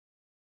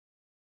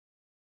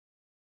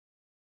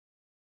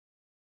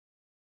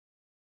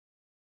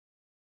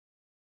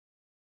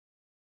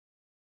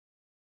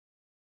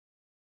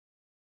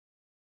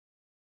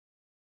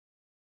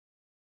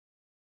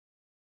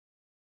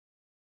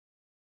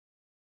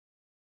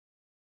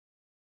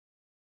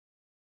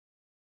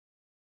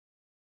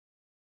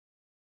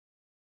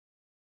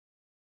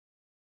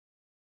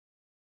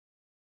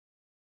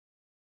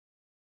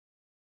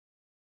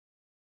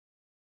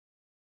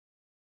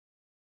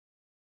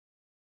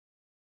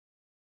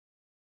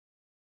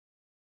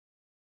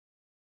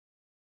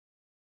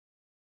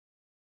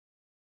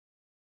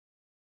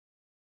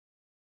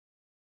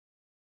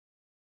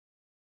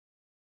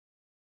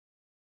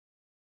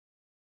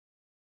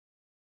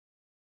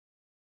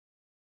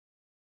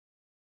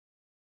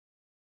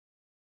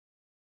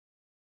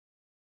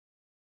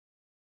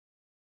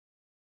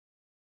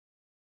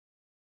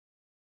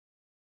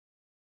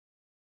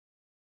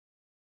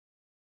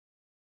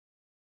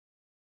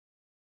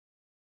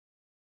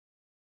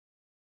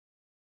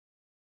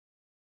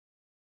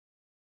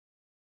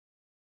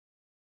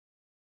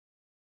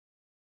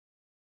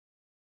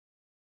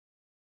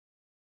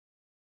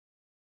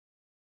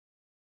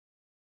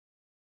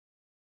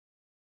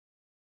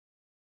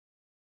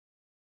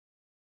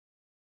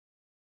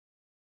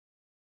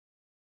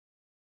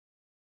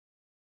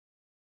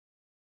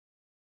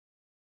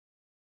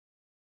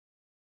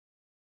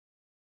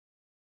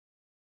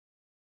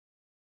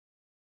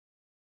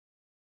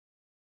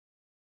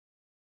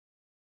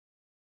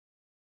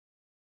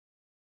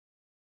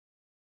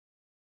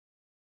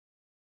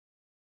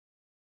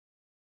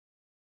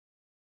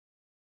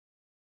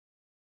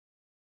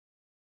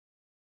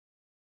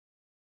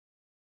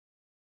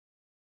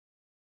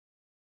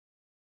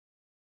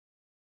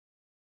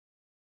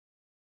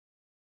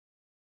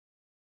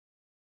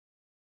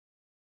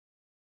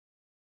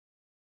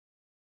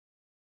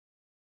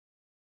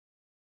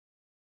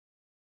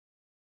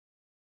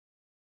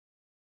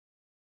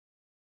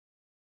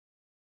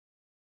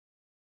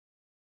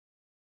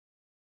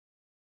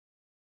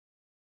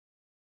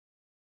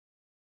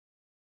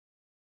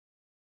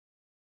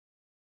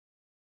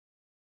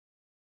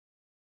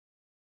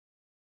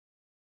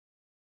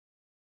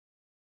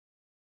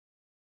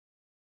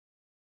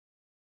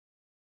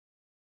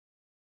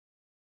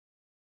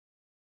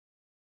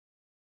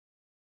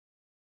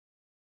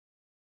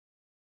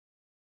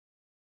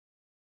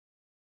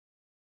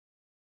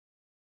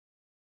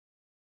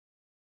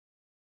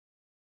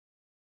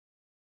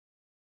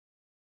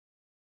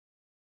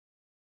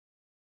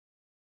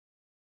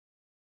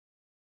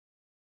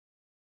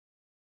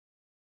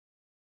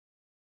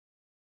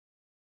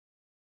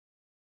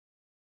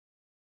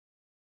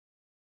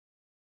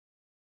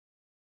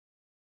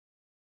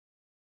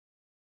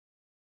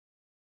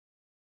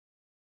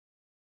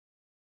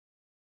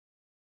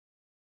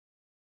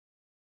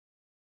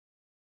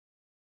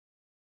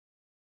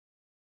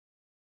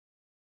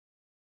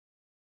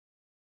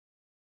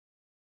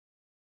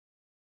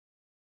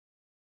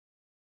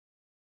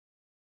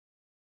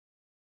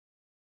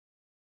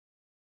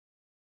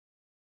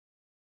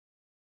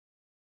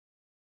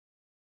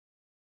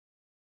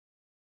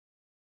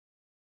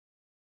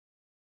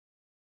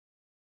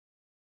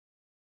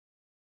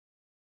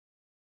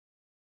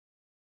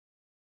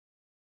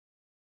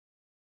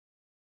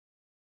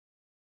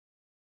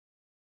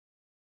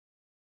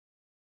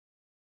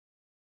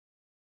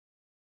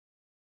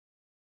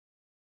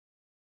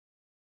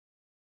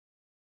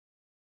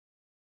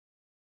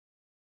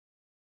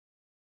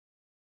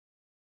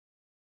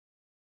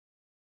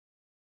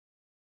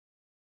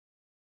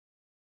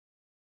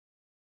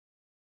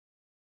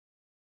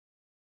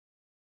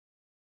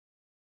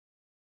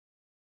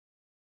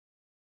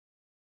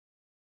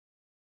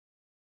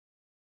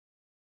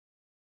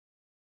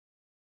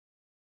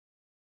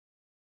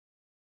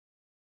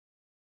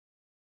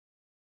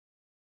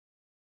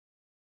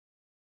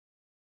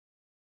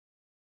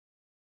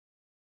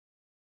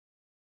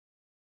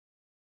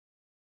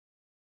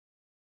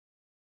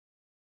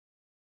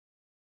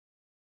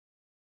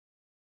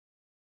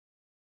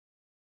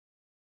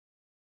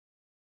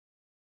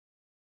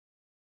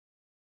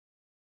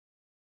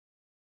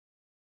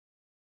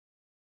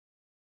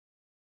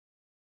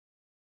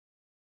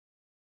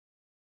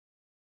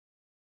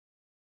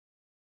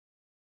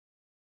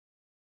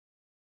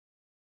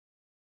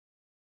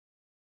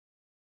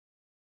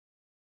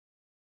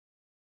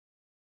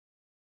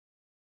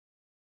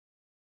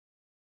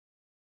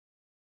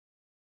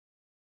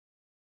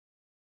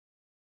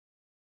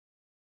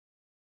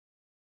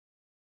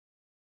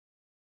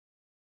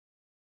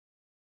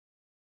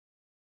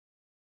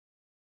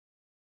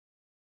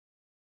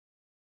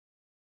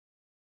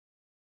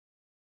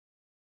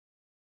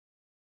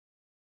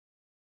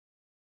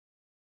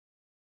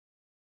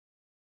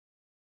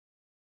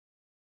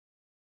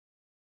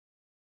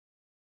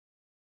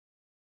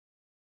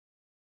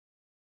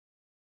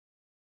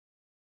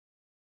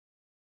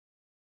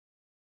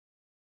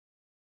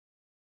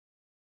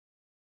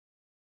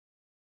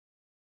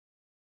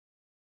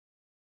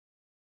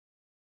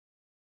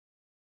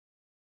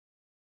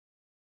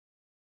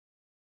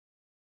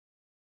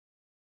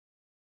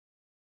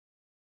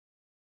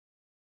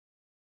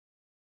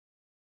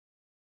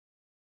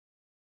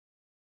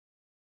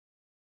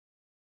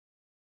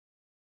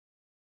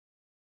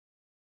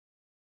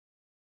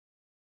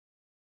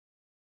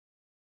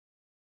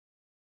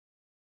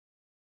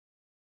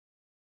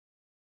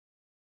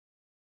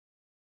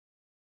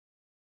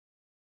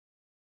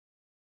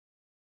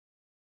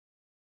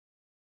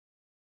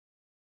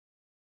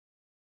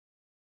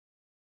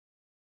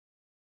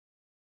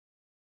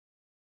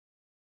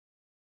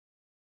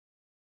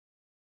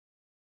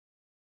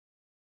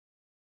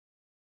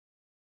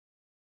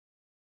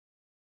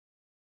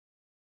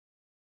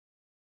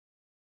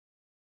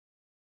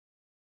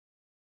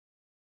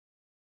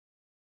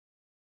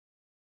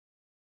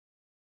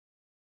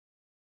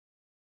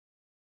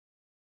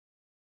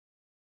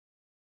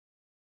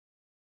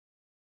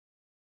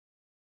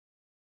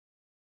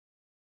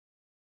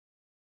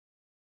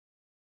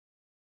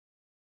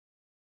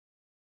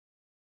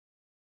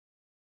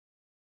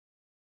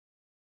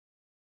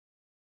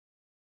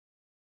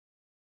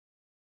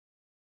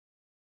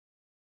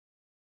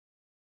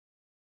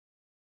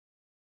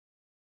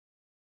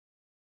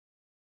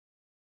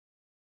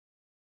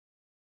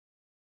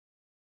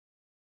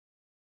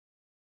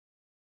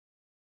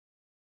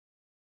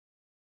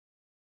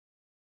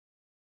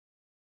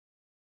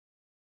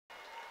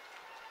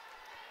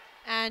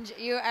 And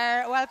you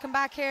are welcome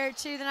back here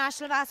to the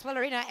National Basketball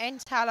Arena in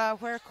Tala,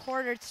 where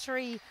quarter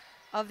 3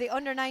 of the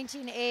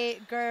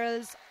Under-19A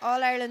Girls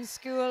All-Ireland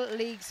School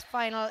Leagues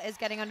final is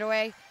getting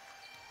underway.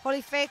 Holy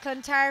Faith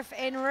Clontarf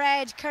in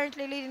red,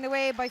 currently leading the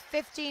way by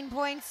 15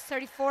 points,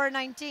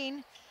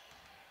 34-19,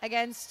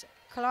 against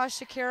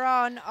Colaiste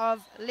Chiarain of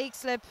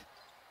Leixlip,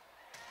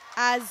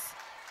 as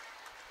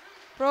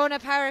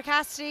Brona Power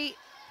Cassidy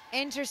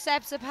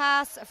intercepts a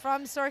pass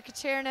from Sorka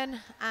Tiernan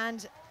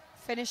and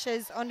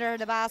finishes under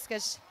the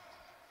basket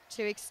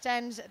to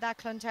extend that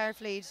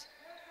Clontarf lead.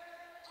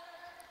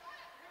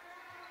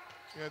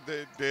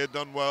 Yeah, they had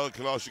done well,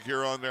 Colaiste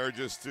Chiarain there,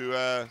 just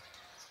to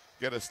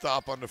get a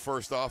stop on the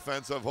first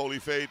offense of Holy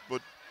Faith,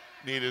 but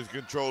needed to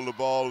control the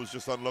ball. Was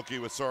just unlucky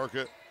with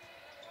Sorka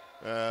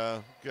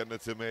getting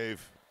it to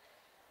Maeve,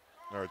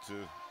 or to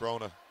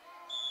Brona.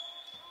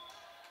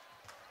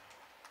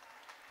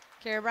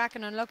 Ciara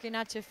Bracken unlucky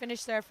not to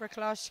finish there for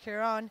Colaiste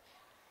Chiarain,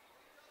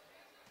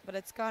 but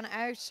it's gone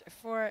out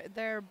for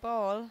their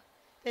ball.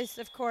 This,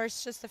 of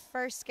course, just the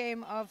first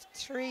game of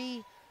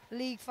 3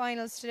 league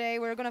finals today.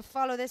 We're going to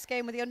follow this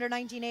game with the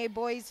Under-19A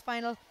boys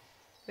final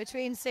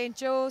between St.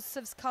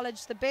 Joseph's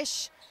College the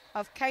Bish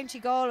of County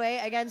Galway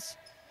against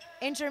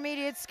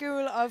Intermediate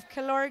School of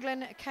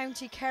Killorglin,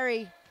 County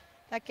Kerry.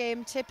 That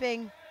game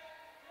tipping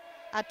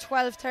at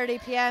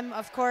 12:30 p.m.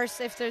 of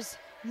course, if there's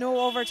no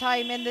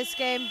overtime in this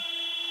game.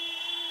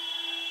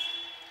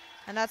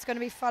 And that's going to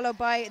be followed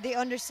by the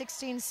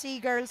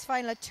Under-16C girls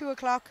final at 2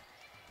 o'clock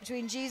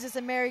between Jesus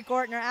and Mary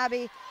Gortner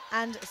Abbey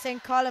and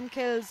St.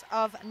 Columkills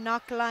of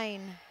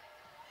Knockline.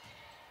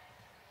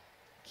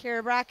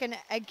 Ciara Bracken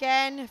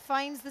again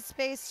finds the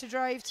space to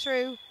drive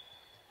through,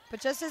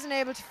 but just isn't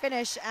able to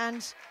finish,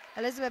 and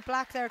Elizabeth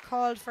Black there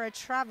called for a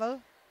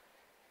travel.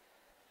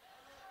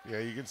 Yeah,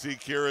 you can see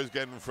Ciara's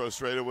getting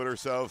frustrated with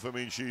herself. I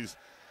mean,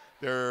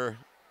 there are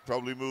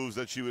probably moves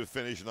that she would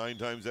finish 9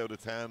 times out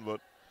of 10, but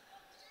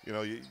you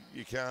know, you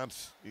can't.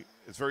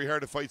 It's very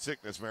hard to fight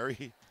sickness,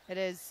 Mary. It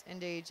is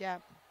indeed, yeah.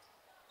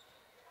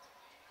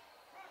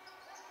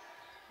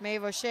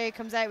 Maeve O'Shea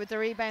comes out with the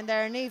rebound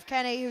there. Niamh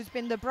Kenny, who's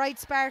been the bright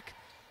spark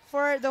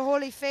for the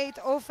Holy Faith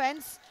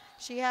offense.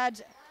 She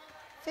had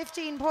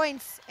 15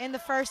 points in the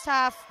first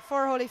half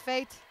for Holy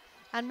Faith,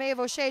 and Maeve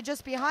O'Shea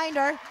just behind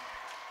her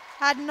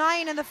had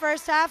 9 in the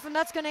first half, and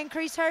that's going to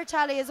increase her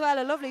tally as well.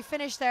 A lovely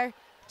finish there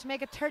to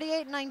make it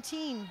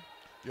 38-19.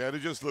 Yeah, they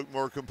just look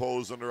more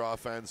composed on their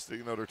offense.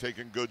 You know, they're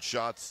taking good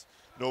shots,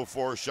 no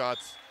forced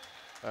shots.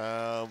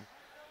 They're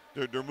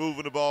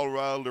moving the ball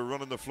well. They're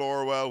running the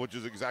floor well, which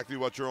is exactly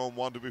what Jerome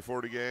wanted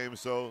before the game.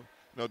 So, you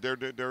know,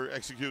 they're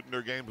executing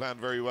their game plan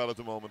very well at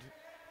the moment.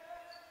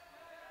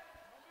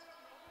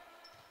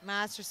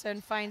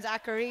 Masterson finds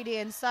Akaridi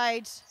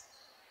inside.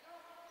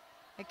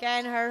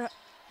 Again, her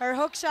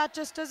hook shot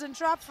just doesn't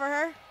drop for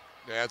her.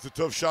 Yeah, it's a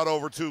tough shot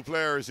over 2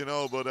 players, you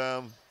know,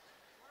 but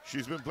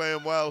she's been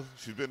playing well.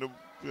 She's been,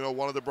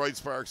 one of the bright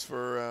sparks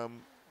for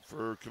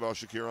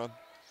Colaiste Chiarain.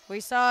 We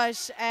saw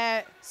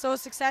it so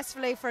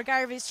successfully for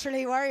Garvey's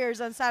Tralee Warriors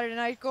on Saturday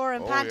night.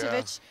 Goran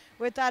Pantovic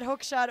with that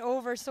hook shot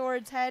over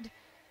Sword's head.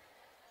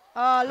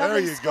 Oh,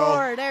 lovely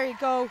score. There you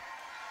go.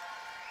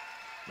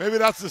 Maybe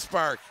that's the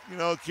spark. You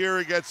know,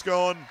 Ciara gets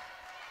going.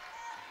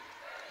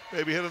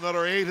 Maybe hit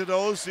another 8 of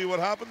those, see what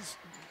happens.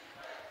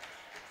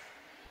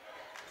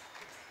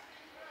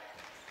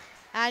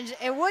 And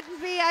it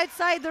wouldn't be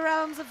outside the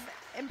realms of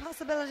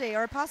impossibility,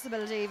 or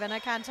possibility even, I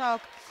can't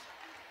talk,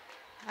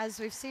 as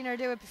we've seen her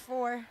do it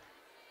before.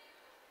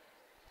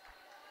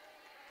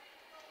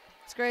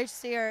 It's great to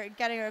see her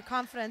getting her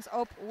confidence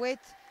up with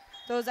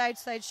those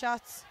outside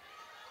shots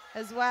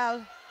as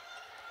well.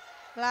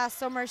 Last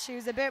summer she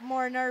was a bit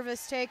more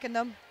nervous taking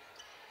them,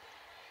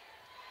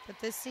 but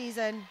this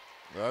season...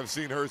 I've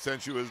seen her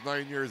since she was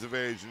 9 years of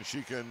age, and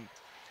she can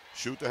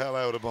shoot the hell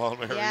out of ball,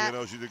 Mary. Yeah. You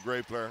know, she's a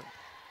great player.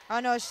 Oh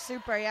no, she's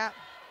super, yeah.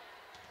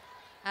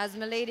 As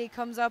Milady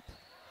comes up,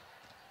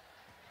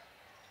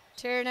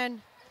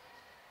 Tiernan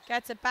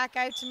gets it back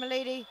out to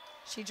Milady.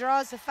 She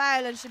draws the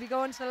foul and she'll be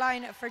going to the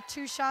line for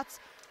 2 shots.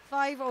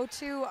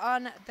 5:02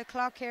 on the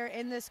clock here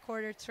in this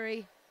quarter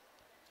 3.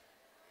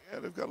 Yeah,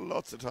 they've got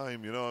lots of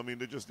time, you know. I mean,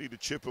 they just need to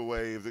chip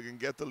away. If they can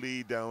get the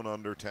lead down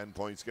under 10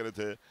 points, get it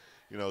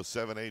to,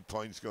 7, 8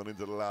 points going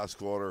into the last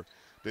quarter,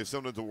 they've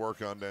something to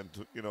work on then,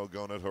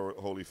 going at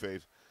Holy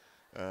Faith.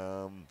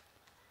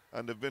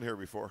 And they've been here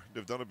before.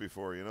 They've done it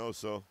before,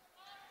 so.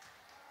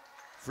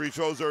 Free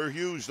throws are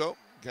huge, though.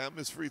 Can't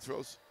miss free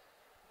throws.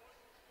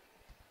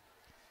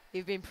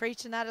 You've been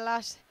preaching that a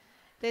lot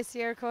this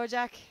year,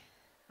 Kojak,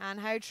 and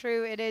how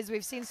true it is.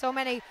 We've seen so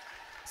many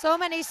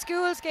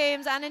schools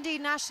games and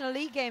indeed National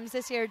League games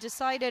this year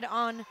decided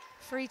on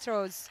free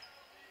throws.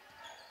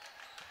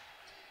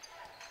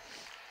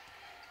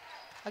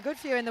 A good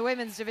few in the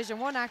women's Division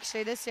 1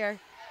 actually this year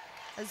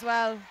as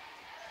well.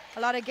 A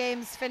lot of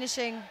games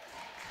finishing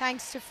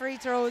thanks to free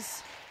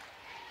throws.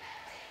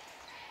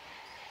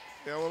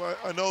 Yeah, well,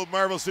 I know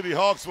Marvel City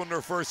Hawks won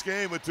their first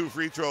game with 2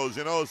 free throws,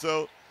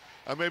 so,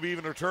 and maybe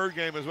even their third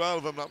game as well,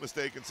 if I'm not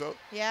mistaken. So,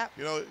 yeah,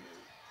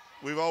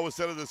 we've always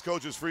said it as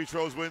coaches, free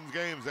throws wins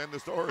games, end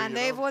of story. And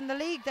they've won the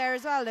league there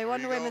as well. They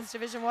won the Women's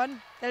Division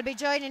 1. They'll be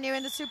joining you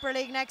in the Super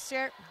League next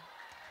year.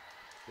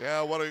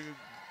 Yeah, what a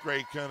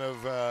great kind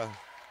of...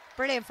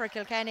 brilliant for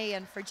Kilkenny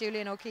and for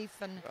Julian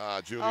O'Keefe and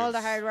all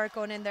the hard work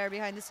going in there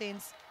behind the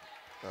scenes.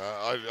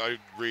 I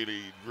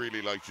really,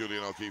 really like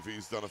Julian O'Keefe.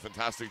 He's done a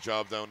fantastic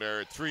job down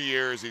there. 3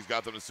 years he's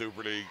got them to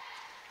Super League.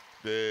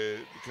 The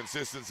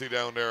consistency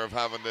down there of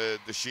having the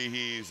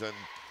Sheeheys and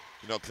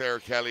Claire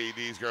Kelly,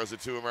 these girls, the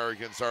two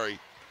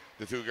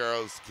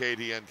girls,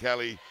 Katie and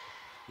Kelly,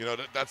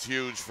 that's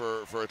huge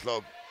for a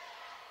club.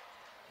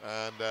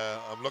 And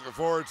I'm looking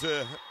forward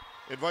to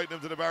inviting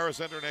them to the Barra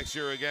Centre next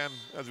year again,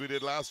 as we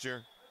did last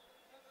year.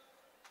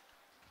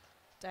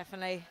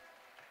 Definitely.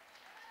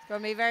 It's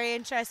going to be very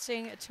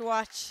interesting to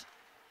watch,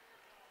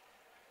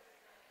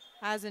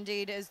 as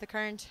indeed is the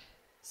current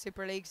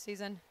Super League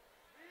season,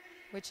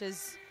 which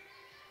is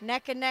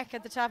neck and neck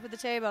at the top of the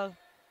table.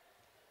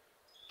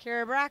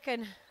 Ciara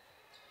Bracken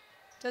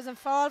doesn't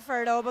fall for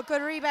her though, but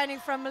good rebounding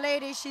from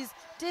Milady. She's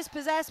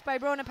dispossessed by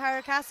Brona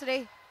Power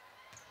Cassidy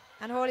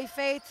and Holy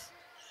Faith.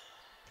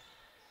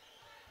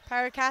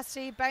 Power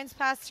Cassidy bounce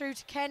pass through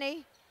to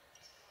Kenny.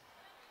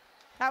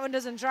 That one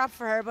doesn't drop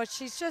for her, but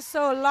she's just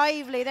so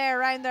lively there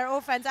around their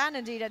offense and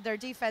indeed at their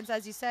defense,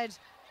 as you said,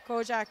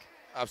 Kojak.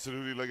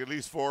 Absolutely, like at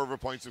least 4 of her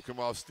points have come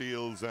off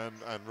steals and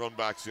run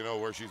backs,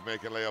 where she's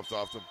making layups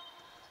off them.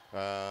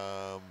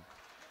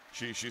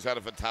 She's had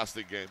a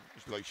fantastic game.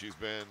 Like, she's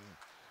been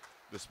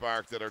the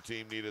spark that our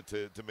team needed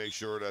to make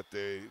sure that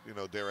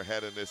they're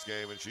ahead in this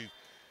game, and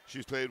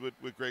she's played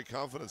with great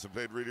confidence and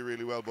played really,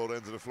 really well both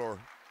ends of the floor.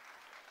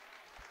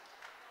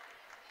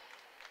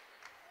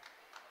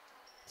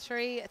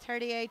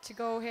 3:38 to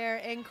go here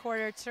in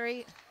quarter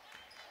 3.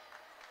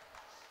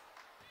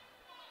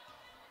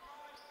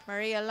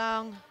 Maria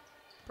Long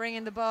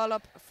bringing the ball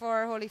up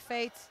for Holy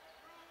Faith.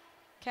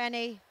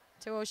 Kenny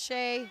to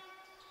O'Shea.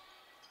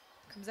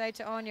 Comes out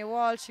to Anya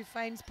Walsh, who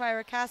finds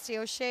Pyra Cassidy.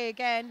 O'Shea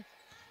again.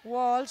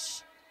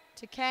 Walsh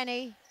to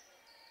Kenny.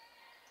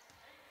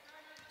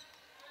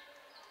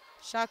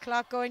 Shot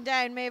clock going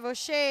down. Maeve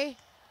O'Shea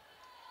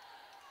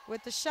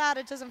with the shot.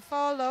 It doesn't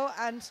fall though,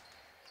 and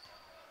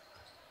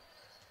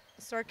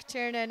Sorka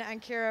Tiernan and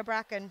Ciara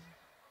Bracken.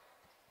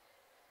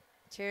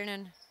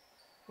 Tiernan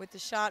with the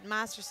shot.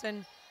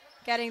 Masterson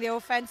getting the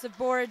offensive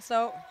board,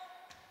 so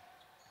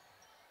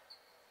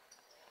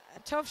a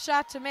tough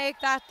shot to make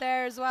that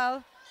there as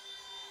well.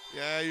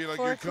 Yeah,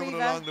 you're coming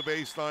along the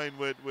baseline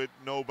with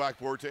no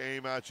backboard to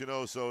aim at,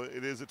 so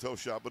it is a tough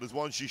shot, but it's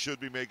one she should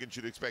be making,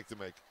 she'd expect to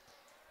make.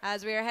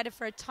 As we are headed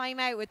for a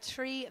timeout with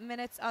 3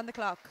 minutes on the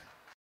clock.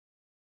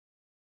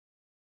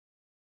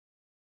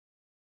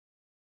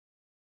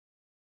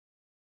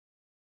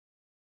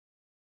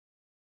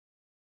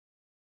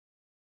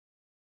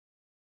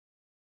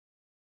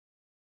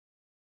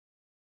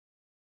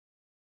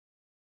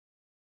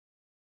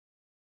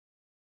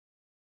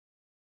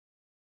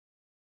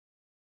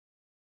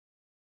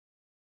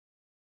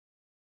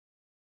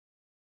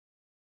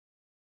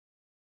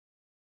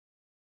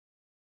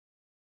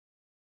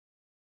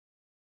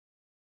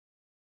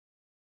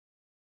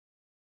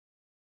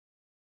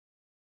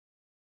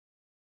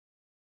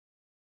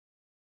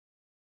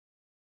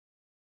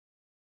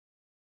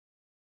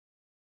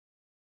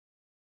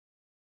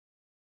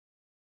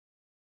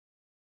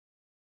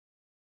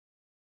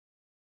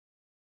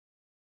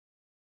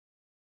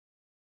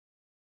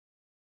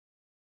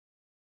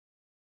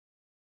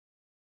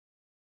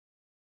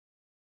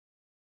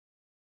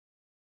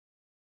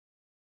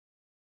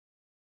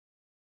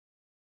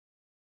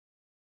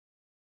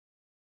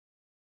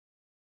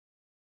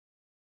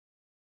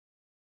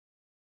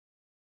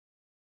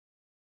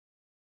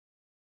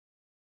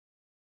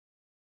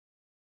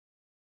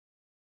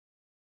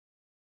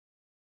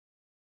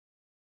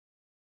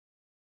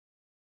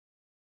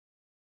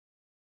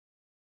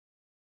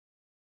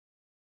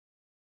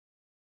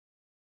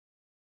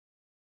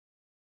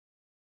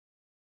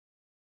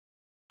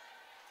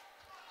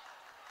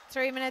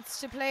 Three minutes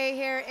to play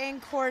here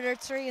in quarter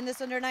 3 in this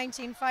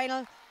under-19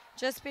 final.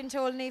 Just been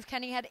told Niamh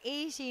Kenny had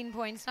 18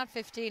 points, not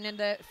 15 in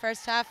the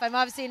first half. I'm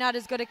obviously not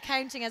as good at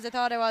counting as I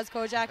thought I was,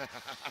 Kojak.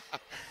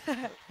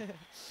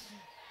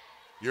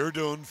 You're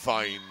doing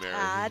fine, Mary.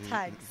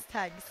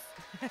 Thanks.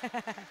 It's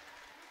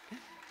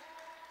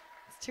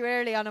too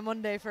early on a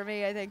Monday for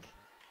me, I think.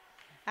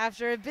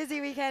 After a busy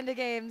weekend of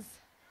games,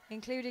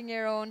 including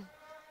your own.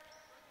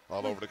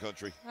 All over the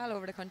country. All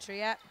over the country,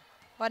 yeah.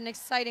 What an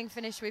exciting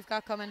finish we've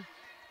got coming.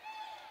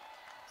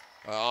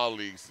 All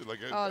leagues,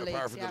 apart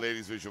leagues, from the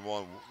Ladies Division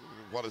 1,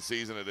 what a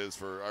season it is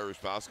for Irish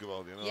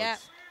basketball, Yeah.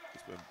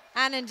 It's been,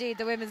 and indeed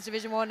the Women's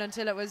Division 1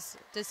 until it was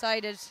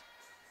decided.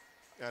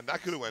 And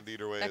that could have went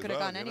either way. That could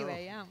have gone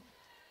anyway, yeah.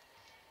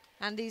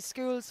 And these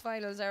schools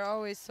finals are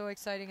always so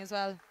exciting as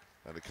well.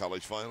 And the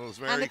college finals,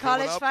 Mary, and the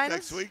coming college up finals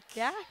next week.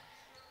 Yeah.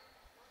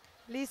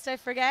 Least I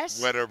forget.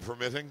 Weather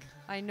permitting.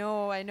 I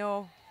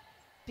know.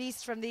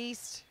 Beast from the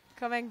East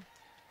coming.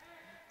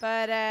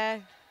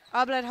 But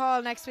Oblet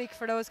Hall next week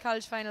for those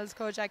college finals,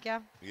 Kojak,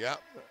 yeah? Yeah,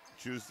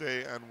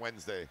 Tuesday and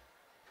Wednesday.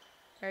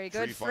 Very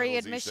good. 3 Free finals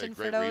each admission day.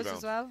 for Great those rebound.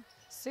 as well.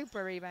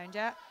 Super rebound,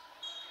 yeah.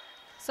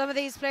 Some of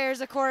these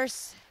players, of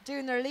course,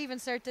 doing their leaving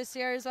cert this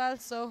year as well,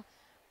 so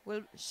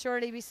we'll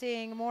surely be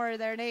seeing more of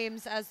their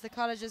names as the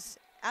colleges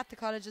at the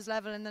colleges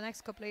level in the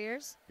next couple of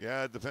years.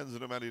 Yeah, it depends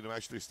on how many of them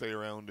actually stay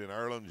around in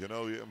Ireland. You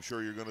know, I'm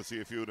sure you're going to see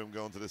a few of them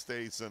going to the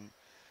States and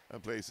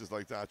places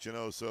like that. You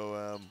know,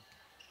 so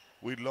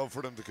we'd love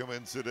for them to come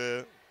into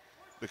the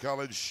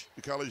college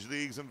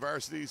leagues and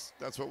varsities.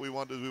 That's what we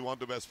want. Is we want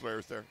the best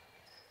players there.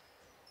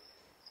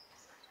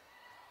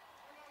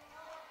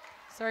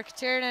 Sorka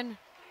Tiernan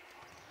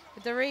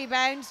with the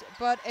rebound,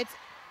 but it's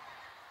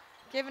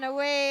given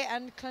away,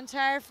 and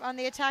Clontarf on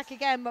the attack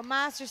again, but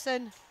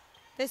Masterson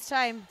this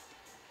time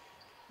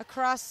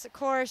across the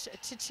court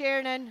to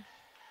Tiernan.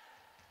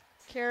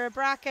 Ciara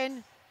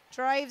Bracken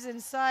drives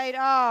inside.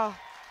 Oh,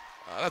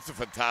 That's a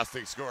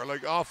fantastic score.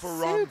 Like off a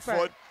wrong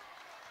foot,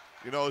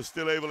 you know,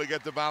 still able to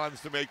get the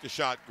balance to make the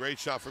shot. Great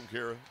shot from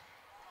Ciara.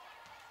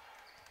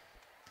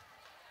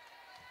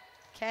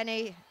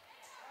 Kenny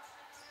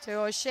to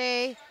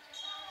O'Shea.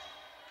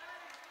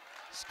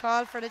 She's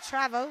called for the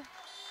travel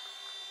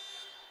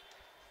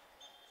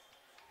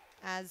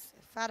as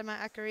Fatima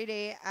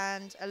Akaridi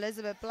and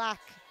Elizabeth Black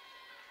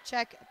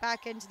check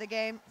back into the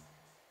game.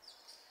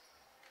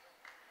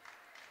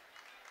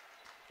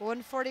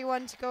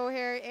 1:41 to go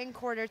here in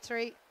quarter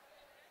 3.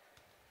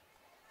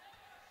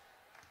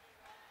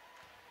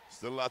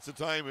 Still lots of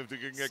time if they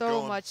can get so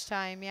going. So much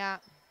time, yeah.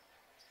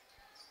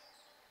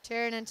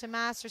 Tiernan to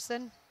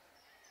Masterson.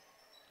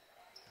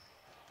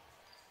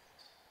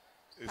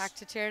 Back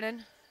to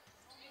Tiernan.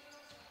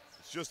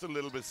 It's just a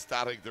little bit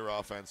static, their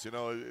offense. You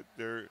know,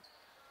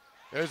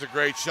 there's a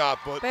great shot,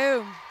 but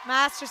boom,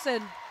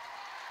 Masterson.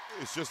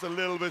 It's just a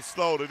little bit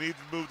slow. They need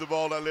to move the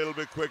ball a little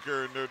bit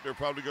quicker, and they're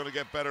probably going to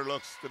get better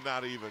looks than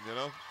that even, you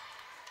know?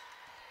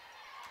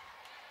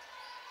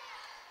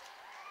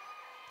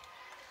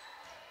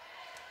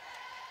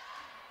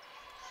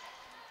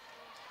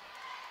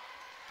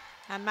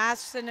 And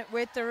Masterson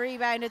with the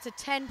rebound. It's a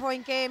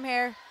 10-point game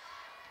here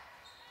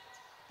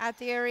at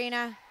the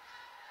arena.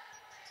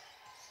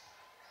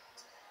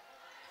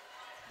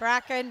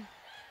 Bracken.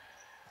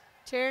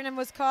 Tiernan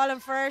was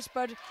calling first,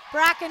 but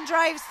Bracken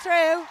drives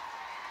through.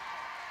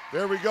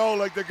 There we go.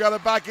 Like they got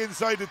it back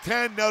inside the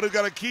 10. Now they've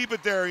got to keep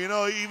it there. You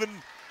know, even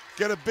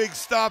get a big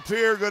stop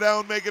here, go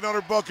down, make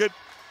another bucket.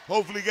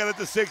 Hopefully get it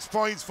to 6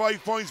 points,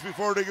 5 points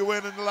before they go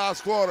in the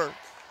last quarter.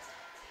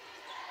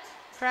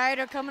 Crowd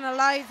are coming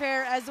alive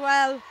here as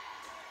well.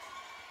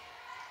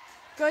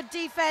 Good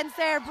defense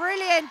there.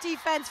 Brilliant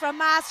defense from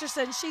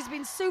Masterson. She's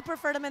been super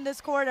for them in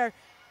this quarter.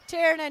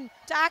 Tiernan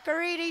to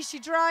Akaridi. She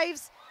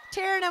drives.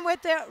 Tiernan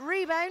with the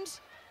rebound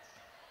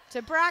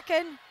to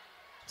Bracken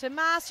to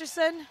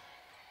Masterson.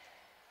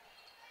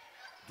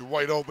 They're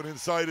wide open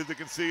inside if they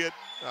can see it.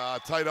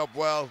 Tied up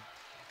well.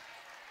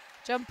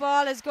 Jump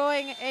ball is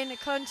going in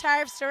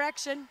Clontarf's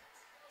direction.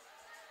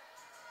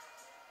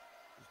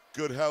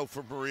 Good help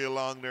from Maria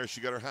Long there.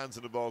 She got her hands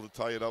on the ball to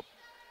tie it up.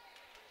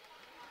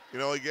 You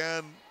know,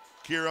 again,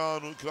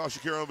 Colaiste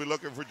Chiarain will be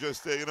looking for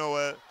just,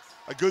 a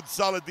good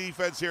solid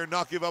defense here,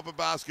 not give up a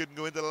basket and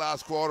go into the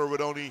last quarter with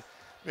only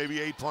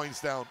maybe 8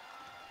 points down.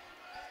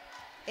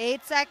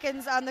 8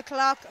 seconds on the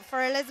clock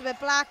for Elizabeth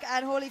Black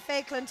and Holy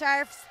Faith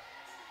Clontarf's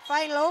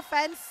final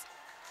offense.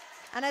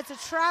 And it's a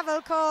travel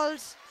called.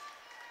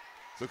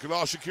 So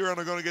Colaiste Chiarain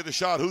are going to get the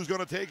shot. Who's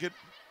going to take it?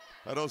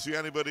 I don't see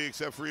anybody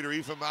except for either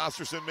Aoife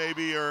Masterson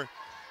maybe or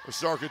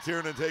Sorka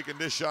Tiernan taking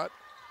this shot.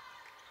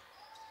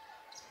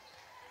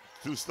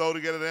 Too slow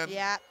to get it in.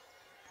 Yeah.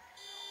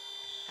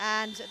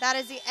 And that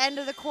is the end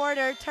of the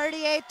quarter.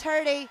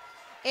 38-30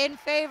 in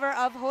favour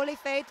of Holy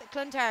Faith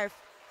Clontarf.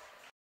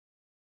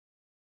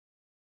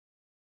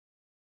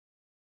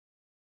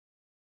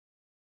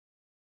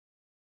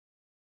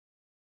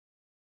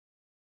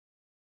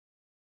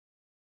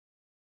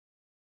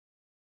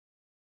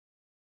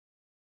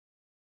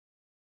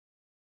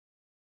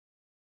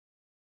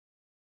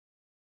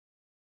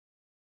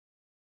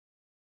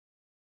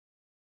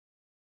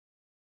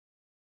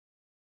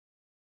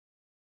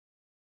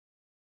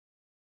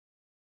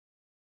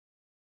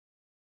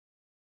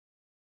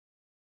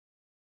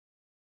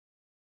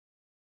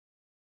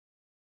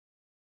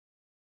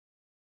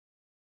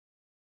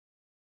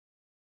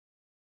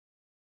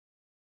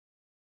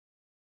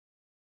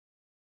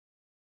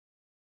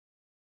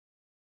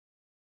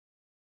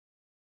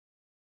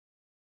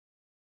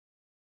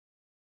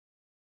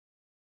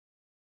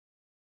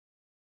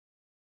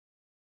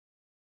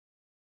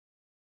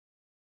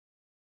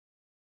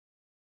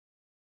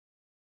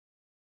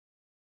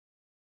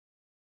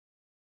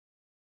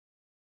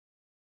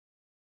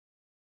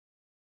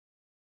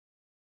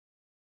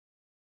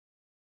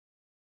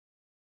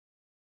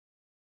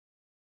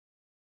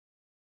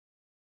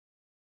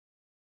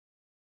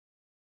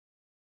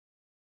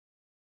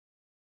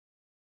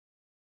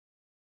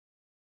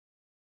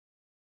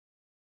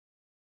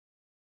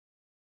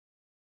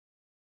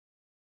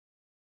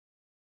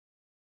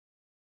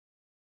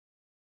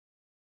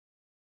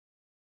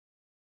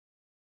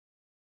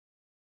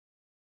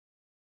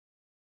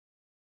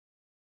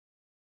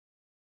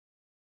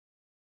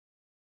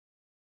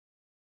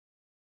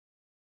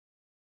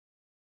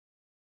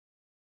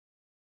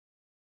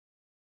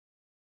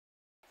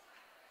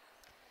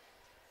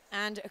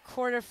 And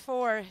quarter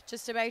 4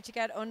 just about to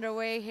get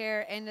underway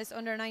here in this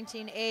under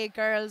 19A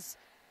girls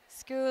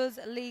schools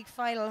league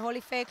final.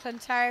 Holy Faith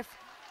Clontarf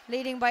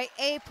leading by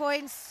 8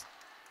 points,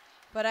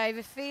 but I have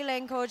a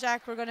feeling,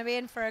 Kojak, we're going to be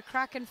in for a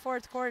cracking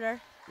fourth quarter.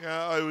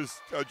 Yeah,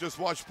 I just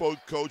watched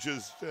both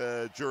coaches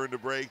during the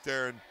break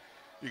there, and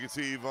you can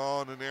see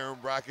Yvonne and Aaron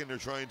Bracken, they're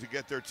trying to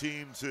get their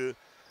team to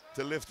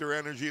lift their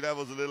energy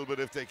levels a little bit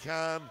if they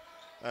can.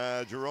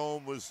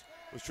 Jerome was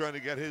trying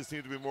to get his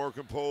team to be more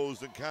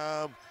composed and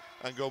calm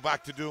and go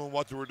back to doing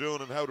what they were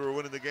doing and how they were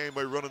winning the game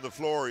by running the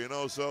floor, you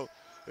know. So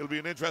it'll be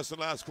an interesting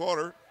last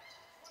quarter.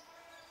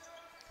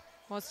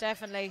 Most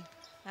definitely,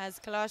 as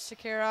Colaiste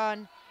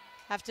Chiarain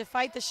have to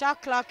fight the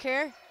shot clock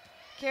here.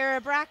 Ciara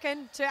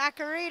Bracken to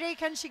Akariti.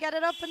 Can she get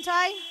it up in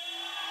time?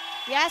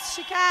 Yes,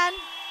 she can.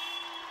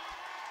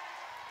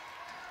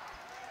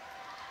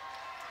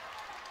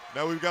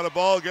 Now we've got a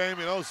ball game,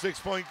 you know,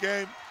 6-point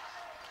game.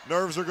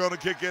 Nerves are going to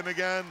kick in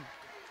again.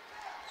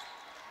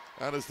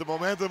 And it's the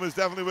momentum is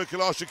definitely with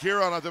Colaiste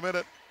Chiarain at the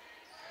minute.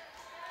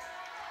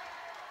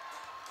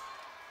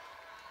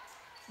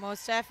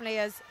 Most definitely,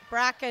 as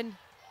Bracken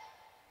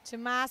to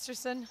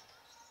Masterson.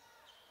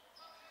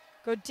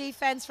 Good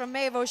defense from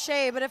Maeve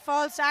O'Shea, but it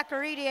falls to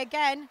Akariti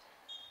again.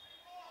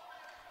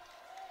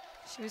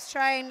 She was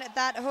trying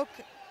that hook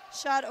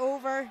shot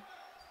over.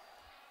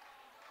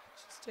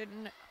 Just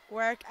didn't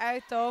work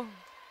out though.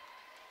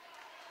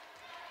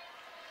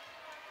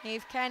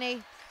 Niamh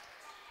Kenny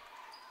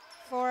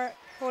for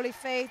Holy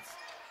Faith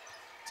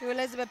to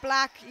Elizabeth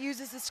Black.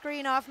 Uses the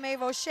screen off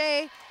Maeve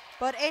O'Shea,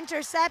 but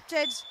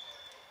intercepted.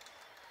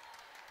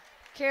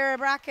 Ciara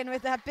Bracken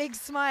with that big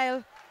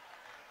smile.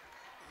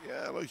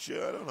 Yeah, like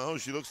I don't know.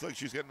 She looks like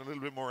she's getting a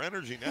little bit more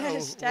energy now,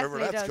 wherever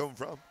that's come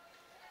from.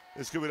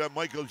 This could be that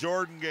Michael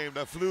Jordan game,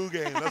 that flu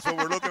game. That's what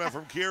we're looking at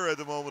from Ciara at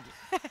the moment.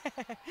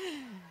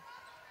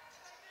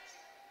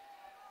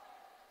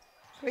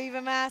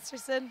 Caoimhe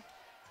Masterson.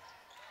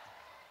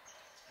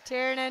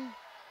 Tiernan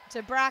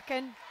to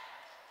Bracken.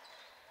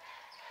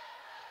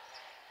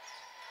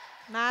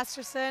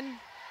 Masterson.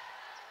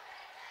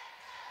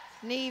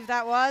 Niamh,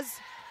 that was.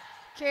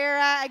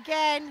 Ciara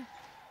again.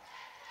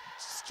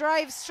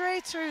 Drives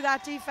straight through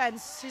that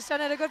defense. She's done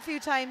it a good few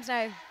times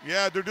now.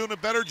 Yeah, they're doing a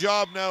better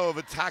job now of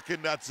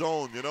attacking that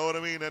zone, you know what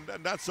I mean? And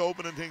that's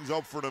opening things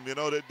up for them, you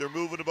know. They're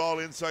moving the ball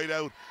inside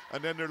out,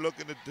 and then they're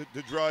looking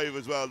to drive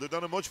as well. They've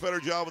done a much better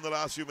job in the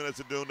last few minutes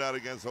of doing that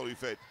against Holy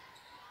Faith.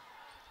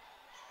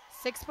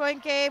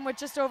 6-point game with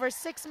just over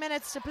 6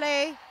 minutes to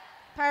play.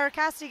 Power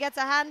Cassidy gets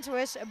a hand to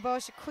it,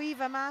 but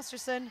Caoimhe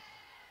Masterson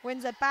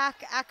wins it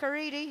back.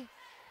 Akariti.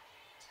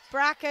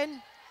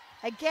 Bracken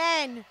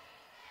again.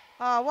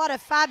 Oh, what a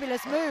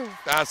fabulous move.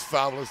 That's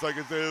fabulous. Like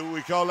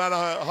we call that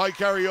a high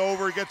carry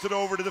over. Gets it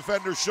over the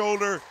defender's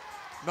shoulder.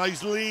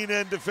 Nice lean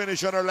in to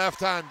finish on her left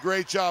hand.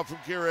 Great job from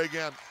Ciara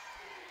again.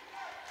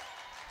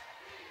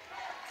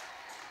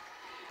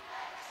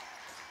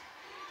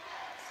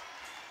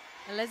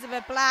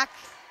 Elizabeth Black.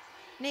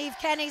 Niamh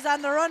Kenny's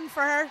on the run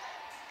for her.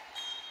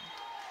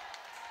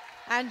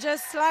 And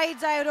just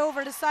slides out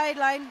over the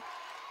sideline.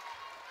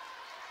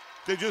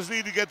 They just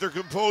need to get their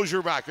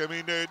composure back. I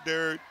mean,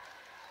 they're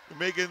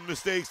making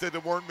mistakes that they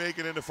weren't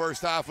making in the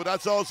first half, but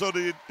that's also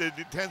the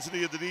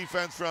intensity of the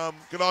defense from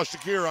Colaiste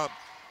Chiarain.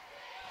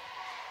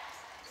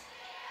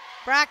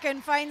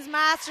 Bracken finds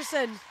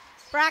Masterson.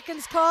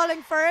 Bracken's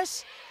calling for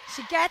it.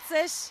 She gets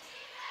it.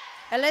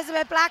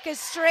 Elizabeth Black is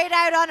straight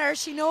out on her.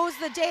 She knows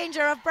the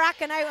danger of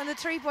Bracken out on the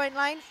 3-point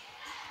line.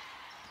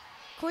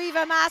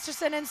 Caoimhe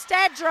Masterson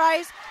instead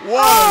drives.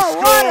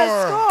 What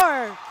a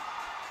score!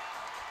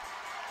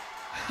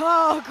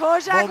 Oh,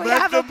 Kojak, we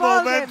have a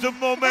ball game.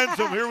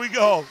 Momentum, here we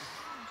go.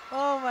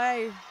 Oh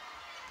my.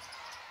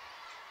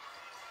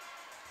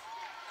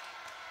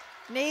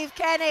 Niamh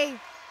Kenny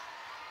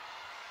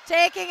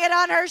taking it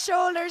on her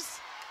shoulders.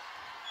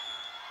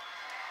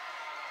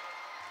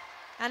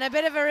 And a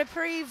bit of a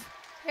reprieve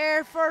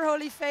here for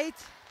Holy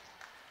Faith.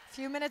 A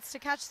few minutes to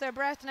catch their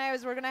breath now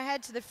as we're going to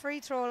head to the free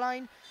throw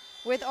line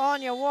with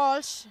Anya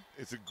Walsh.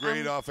 It's a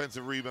great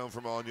offensive rebound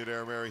from Anya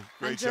there, Mary.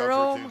 Great job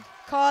Jerome for her team.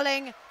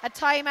 calling a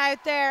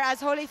timeout there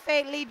as Holy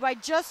Faith lead by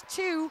just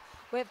 2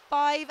 with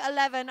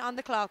 5:11 on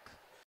the clock.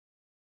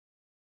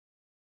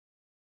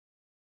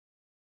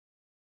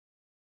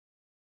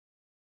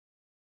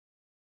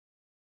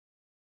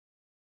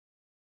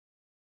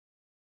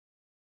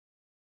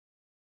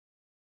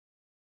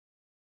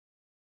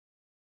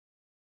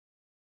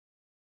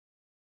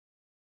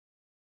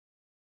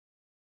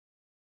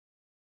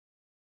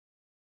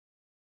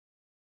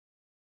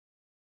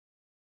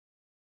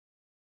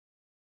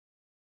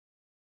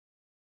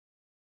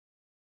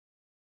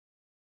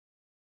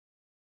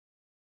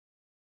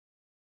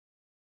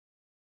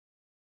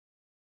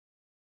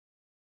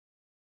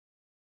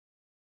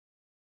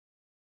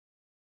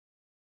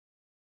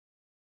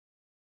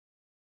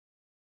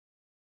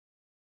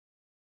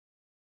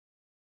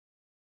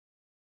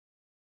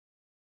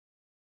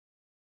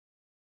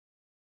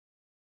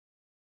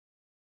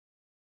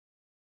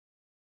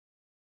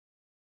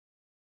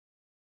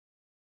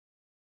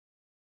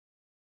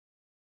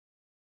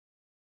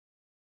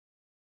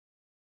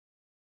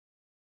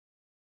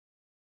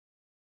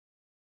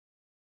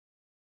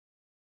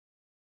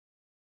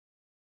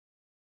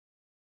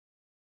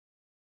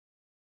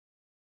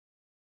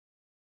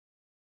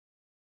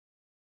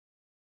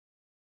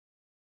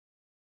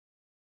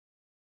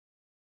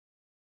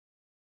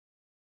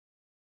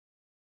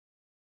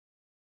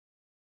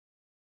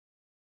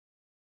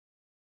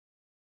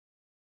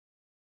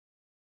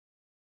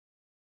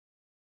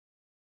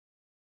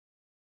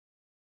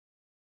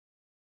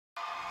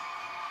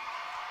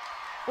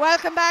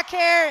 Welcome back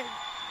here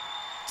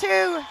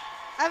to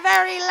a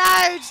very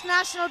loud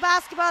National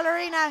Basketball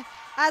Arena,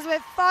 as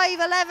with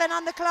 5:11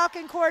 on the clock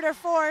in quarter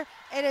 4,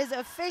 it is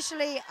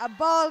officially a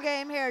ball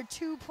game here.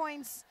 2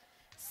 points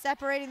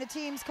separating the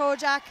teams.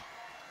 Kojak,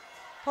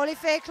 Holy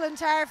Faith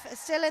Clontarf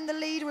still in the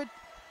lead with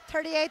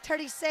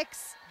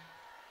 38-36.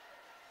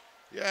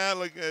 Yeah,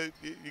 like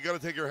you got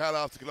to take your hat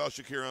off to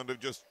Colaiste Chiarain. They've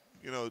just,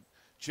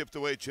 chipped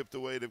away.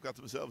 They've got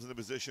themselves in a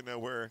position now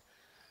where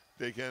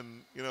they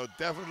can,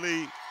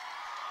 definitely,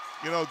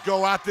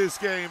 go at this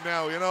game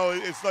now.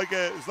 It's like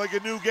a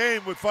new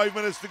game with 5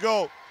 minutes to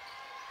go.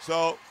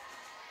 So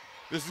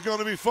this is going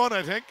to be fun,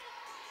 I think.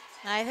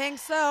 I think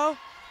so.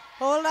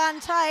 Hold on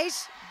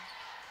tight.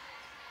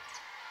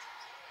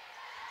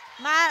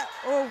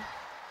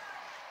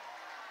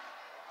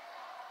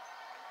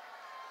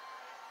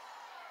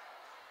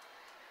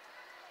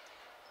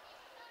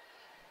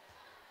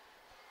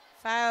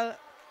 Foul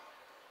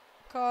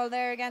call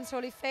there against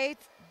Holy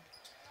Faith.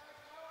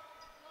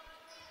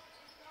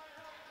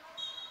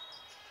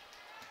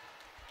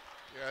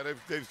 Yeah,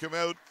 they've come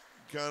out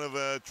kind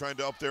of trying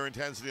to up their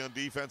intensity on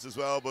defense as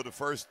well, but the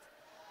first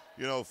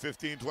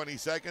 15-20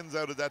 seconds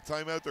out of that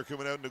timeout, they're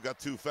coming out and they've got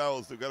 2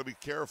 fouls. They've got to be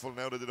careful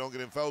now that they don't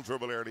get in foul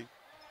trouble early.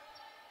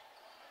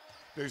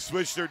 They've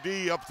switched their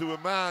D up to a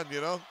man,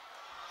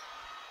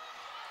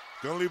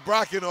 Gonna leave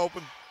Bracken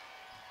open.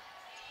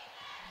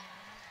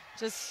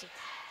 Just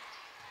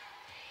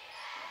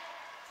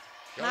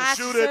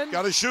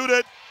Gotta shoot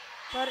it.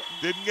 But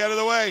Didn't get it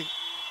away.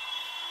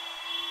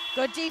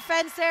 good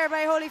defense there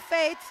by Holy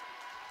Faith.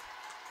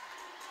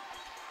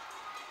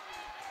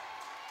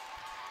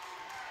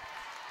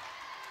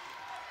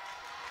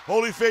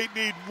 Holy Faith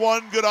need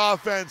one good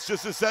offense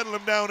just to settle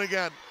them down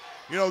again.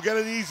 Get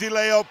an easy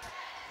layup.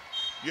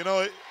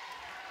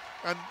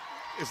 And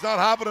it's not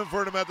happening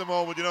for them at the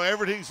moment.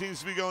 Everything seems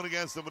to be going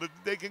against them. But if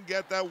they can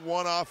get that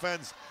one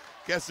offense,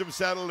 gets them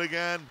settled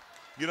again,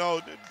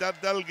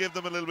 that'll give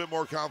them a little bit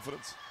more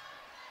confidence.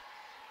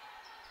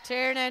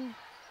 Tiernan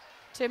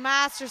to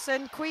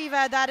Masterson,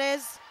 Cueva that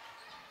is.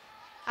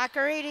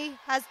 Akaridi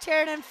has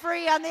Tiernan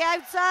free on the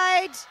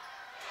outside.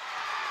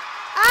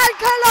 And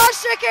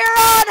Colaiste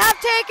Chiarain have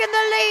taken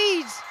the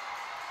lead.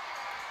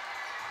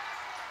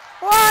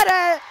 What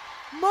a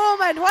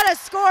moment, what a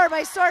score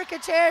by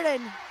Sorka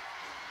Tiernan.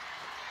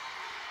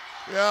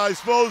 Yeah, I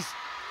suppose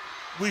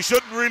we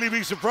shouldn't really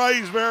be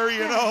surprised, Mary,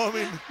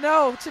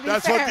 No, to be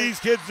that's fair. what these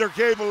kids are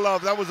capable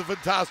of. That was a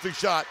fantastic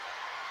shot.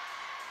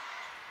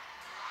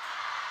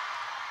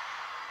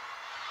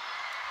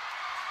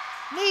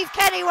 Niamh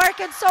Kenny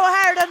working so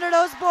hard under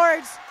those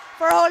boards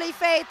for Holy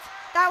Faith.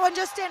 That one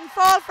just didn't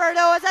fall for her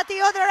though. As at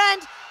the other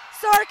end,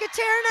 Sorka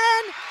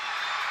Tiernan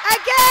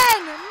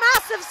again,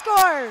 massive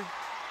score.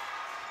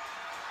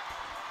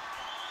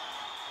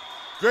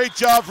 Great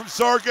job from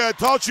Sorka. I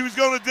thought she was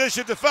going to dish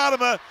it to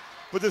Fatima,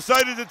 but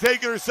decided to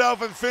take it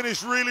herself and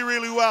finish really,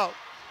 really well.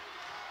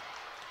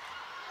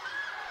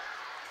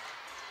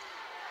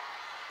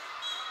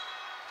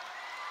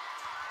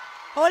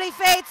 Holy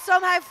Faith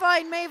somehow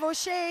find Maeve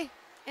O'Shea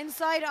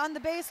inside on the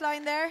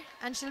baseline there,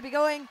 and she'll be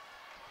going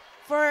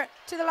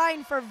to the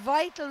line for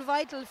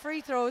vital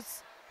free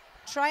throws,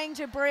 trying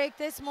to break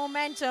this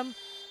momentum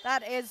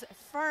that is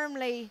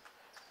firmly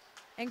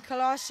in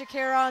Colaiste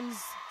Chiarain's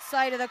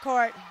side of the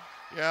court.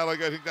 Yeah, I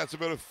think that's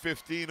about a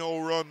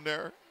 15-0 run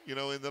there, in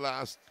the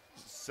last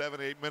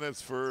 7-8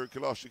 minutes for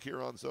Colaiste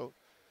Chiarain. So,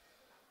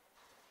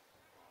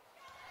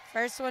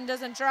 first one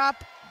doesn't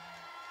drop.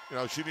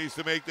 She needs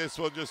to make this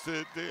one just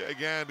to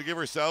give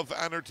herself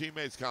and her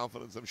teammates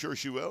confidence. I'm sure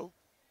she will.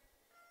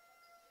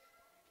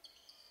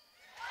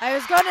 I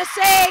was going to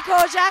say,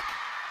 Kojak,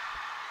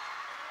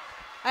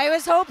 I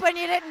was hoping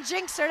you didn't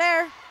jinx her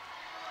there.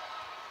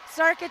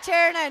 Sorka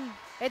Tiernan,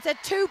 it's a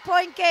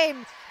 2-point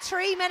game.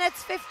 3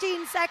 minutes,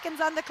 15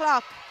 seconds on the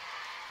clock.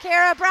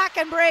 Ciara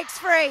Bracken breaks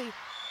free.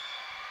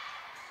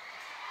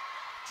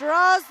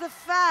 Draws the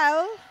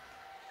foul.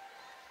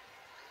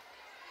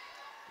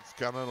 It's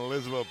Canon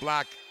Elizabeth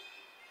Black.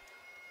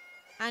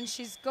 And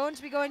she's going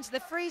to be going to the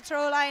free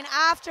throw line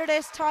after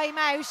this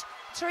timeout.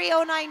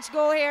 3:09 to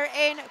go here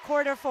in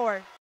quarter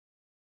 4.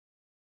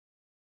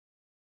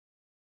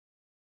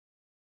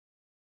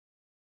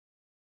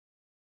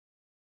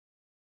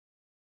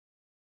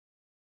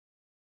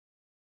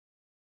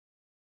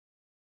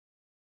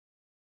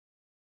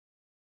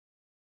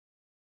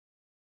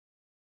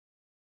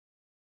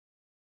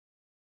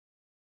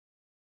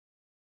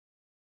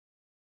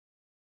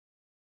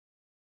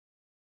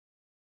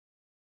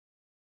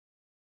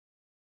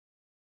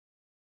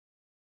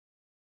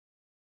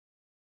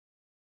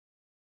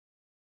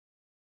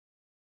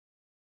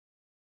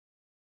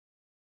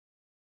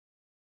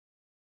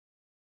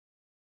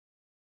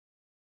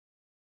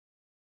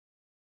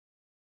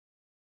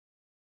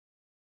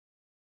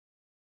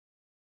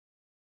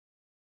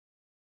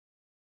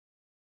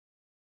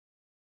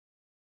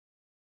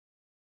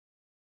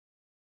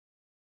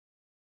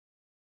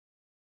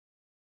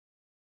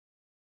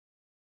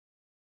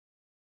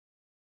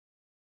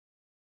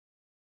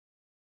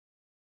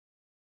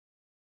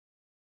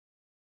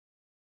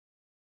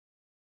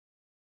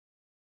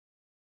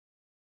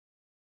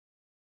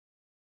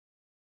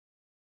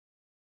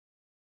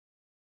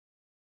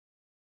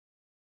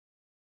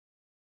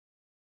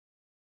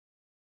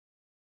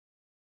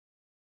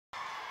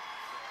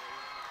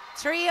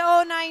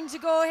 3:09 to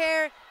go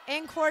here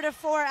in quarter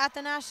 4 at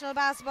the National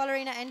Basketball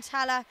Arena in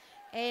Tala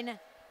in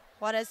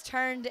what has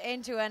turned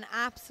into an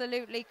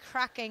absolutely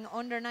cracking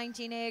under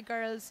 19A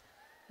girls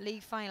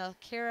league final.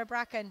 Ciara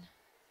Bracken,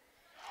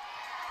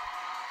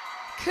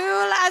 cool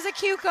as a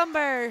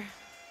cucumber.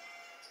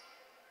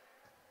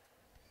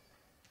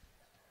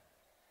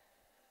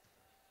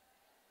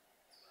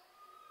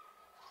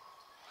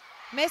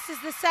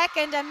 Misses the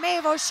second, and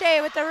Maeve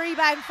O'Shea with the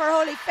rebound for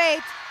Holy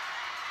Faith.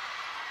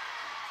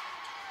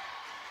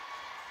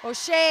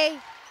 O'Shea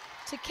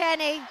to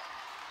Kenny.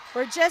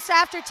 We're just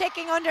after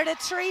ticking under the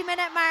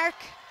 3-minute mark.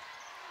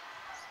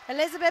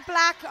 Elizabeth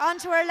Black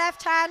onto her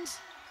left hand.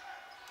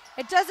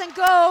 It doesn't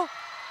go.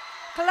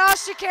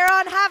 Colaiste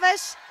Chiarain have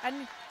it,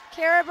 and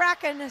Ciara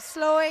Bracken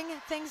slowing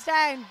things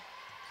down.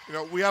 You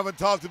know, we haven't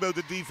talked about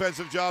the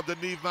defensive job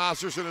that Niamh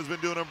Masterson has been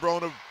doing on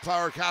Brona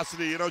Power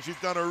Cassidy. You know, she's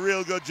done a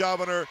real good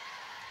job on her.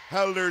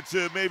 Held her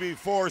to maybe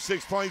 4 or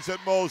 6 points at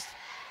most.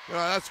 You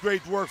know, that's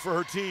great work for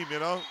her team, you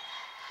know.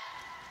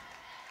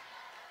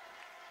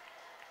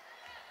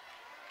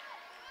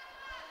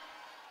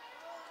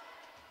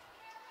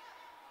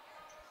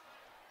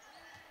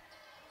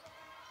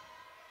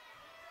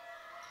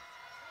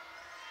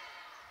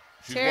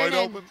 She's wide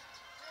open.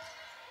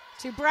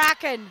 To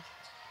Bracken.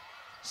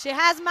 She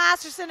has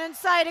Masterson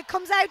inside. It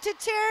comes out to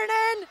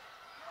Tiernan.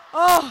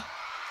 Oh,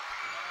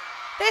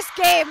 this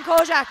game,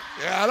 Kojak.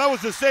 Yeah, that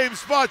was the same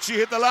spot she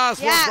hit the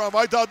last one from.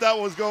 I thought that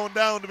was going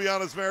down, to be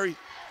honest, Mary.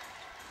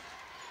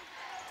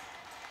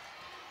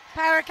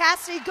 Power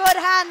Cassidy, good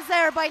hands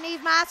there by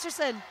Niamh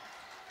Masterson.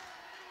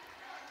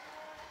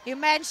 You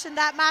mentioned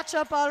that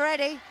matchup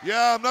already.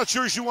 Yeah, I'm not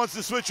sure she wants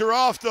to switch her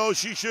off, though.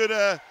 She should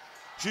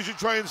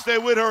try and stay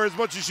with her as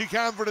much as she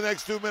can for the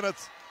next 2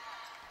 minutes.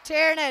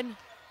 Tiernan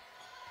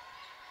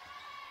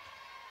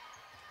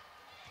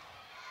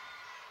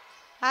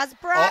has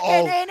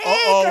Bracken in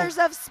acres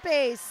of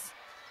space.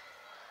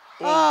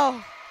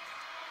 Oh,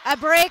 a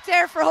break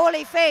there for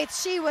Holy Faith.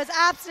 She was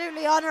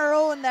absolutely on her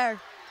own there.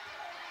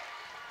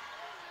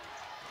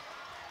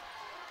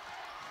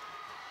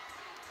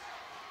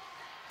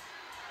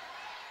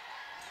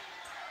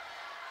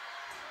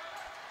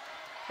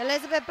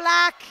 Elizabeth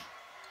Black.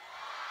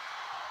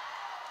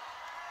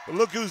 But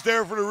look who's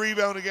there for the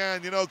rebound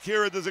again. You know,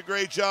 Ciara does a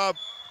great job.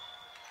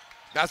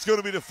 That's going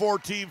to be the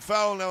 4th-team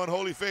foul now on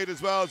Holy Faith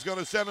as well. It's going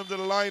to send them to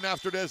the line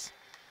after this.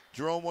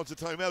 Jerome wants a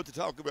timeout to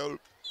talk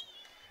about.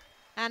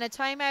 And a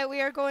timeout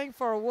we are going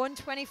for.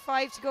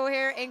 1:25 to go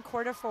here in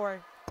quarter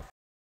 4.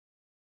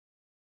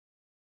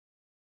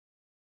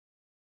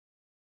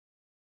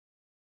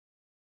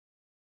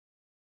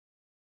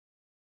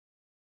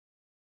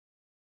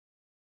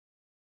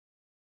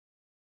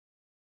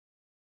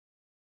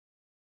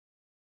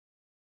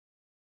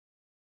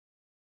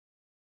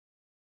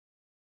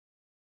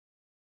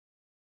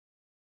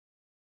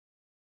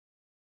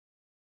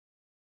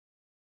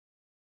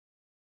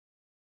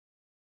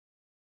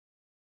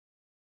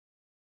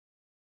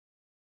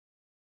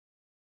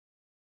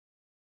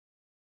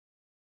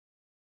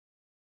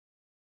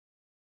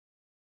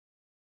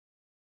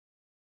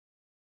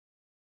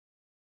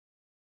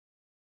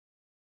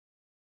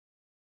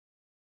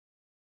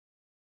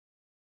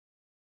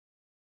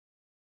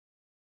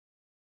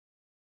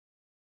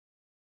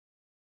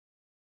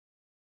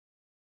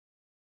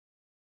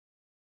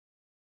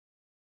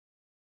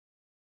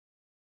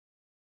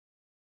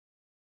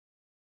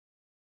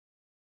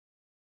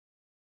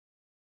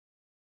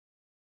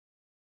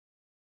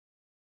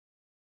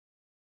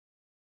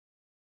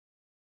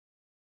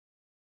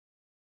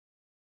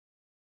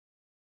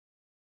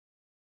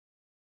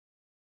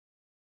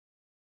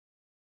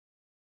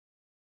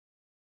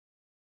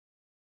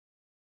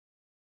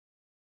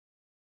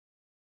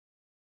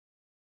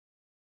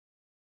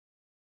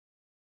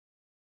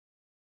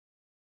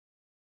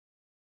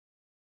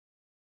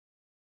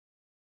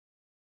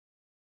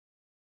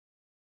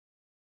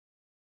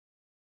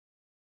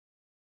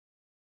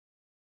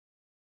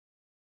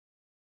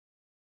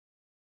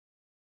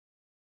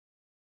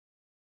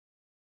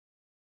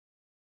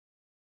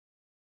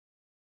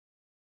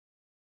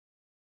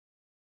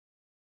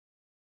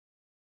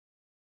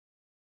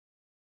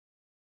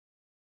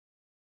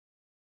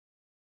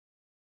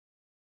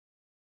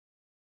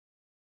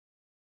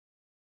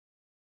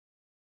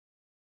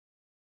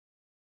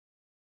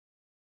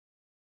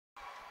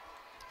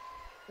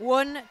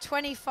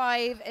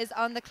 .125 is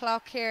on the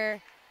clock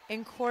here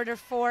in quarter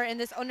 4 in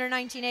this under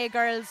 19A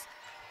girls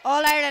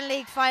All-Ireland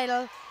League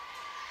final.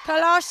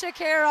 Colaiste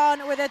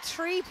Chiarain with a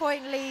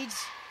 3-point lead.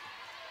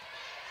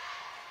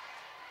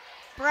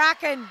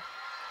 Bracken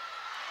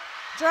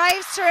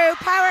drives through.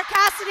 Power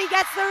Cassidy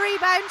gets the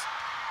rebound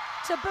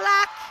to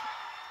Black.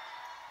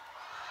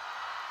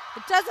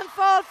 It doesn't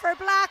fall for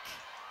Black.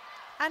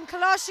 And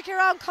Colaiste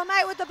Chiarain come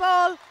out with the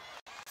ball.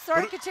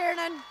 Sorka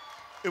Tiernan.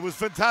 It was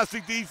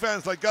fantastic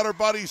defense, like got her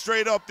body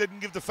straight up, didn't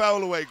give the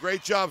foul away.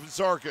 Great job from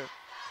Sorka.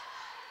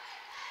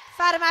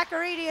 Fatima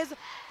Macaridi is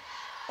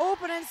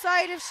open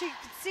inside if she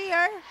could see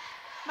her.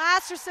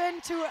 Masterson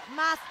to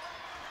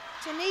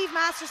Niamh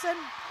Masterson.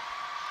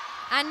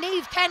 And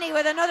Neve Kenny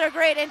with another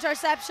great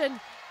interception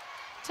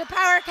to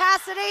Power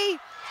Cassidy.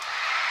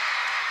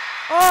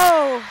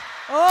 Oh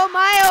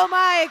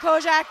my,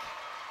 Kojak.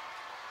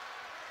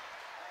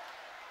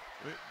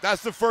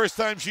 That's the first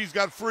time she's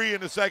got free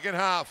in the second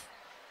half.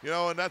 You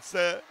know, and that's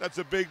a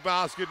big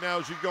basket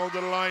now. She's going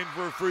to the line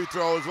for a free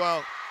throw as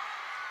well.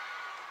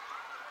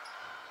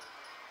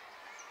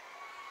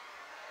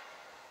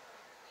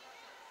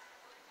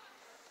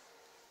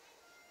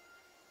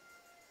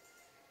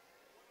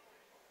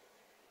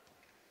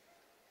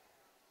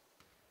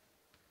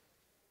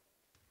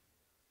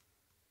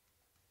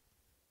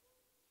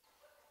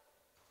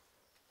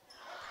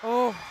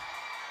 Oh.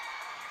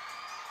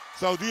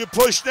 So do you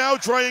push now,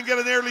 try and get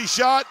an early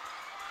shot?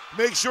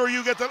 Make sure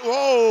you get the,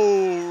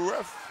 oh,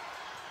 ref.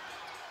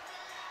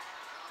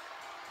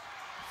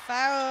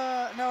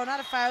 Foul, no, not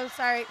a foul,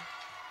 sorry.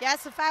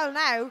 Yes, a foul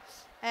now.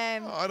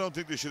 I don't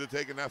think they should have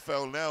taken that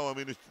foul now. I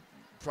mean, it's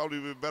probably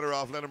been better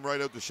off letting them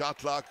ride out the shot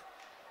clock.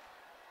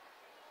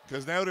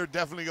 Because now they're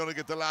definitely going to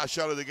get the last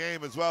shot of the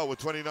game as well with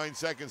 29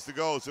 seconds to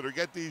go. So they'll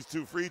get these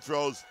 2 free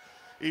throws.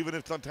 Even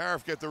if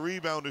Clontarf get the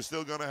rebound, they're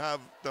still going to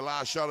have the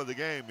last shot of the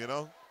game, you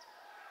know.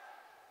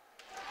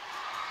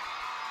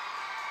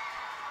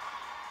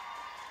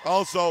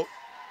 Also,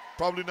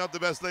 probably not the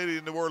best lady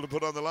in the world to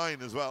put on the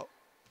line as well.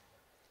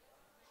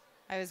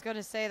 I was going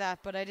to say that,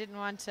 but I didn't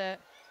want to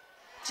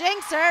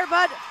jinx her,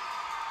 but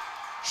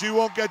she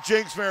won't get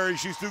jinxed, Mary.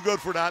 She's too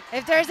good for that.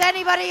 If there's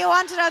anybody you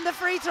wanted on the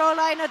free throw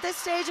line at this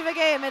stage of a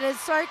game, it is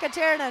Sorka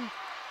Tiernan.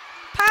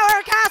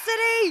 Power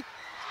Cassidy!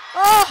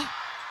 Oh!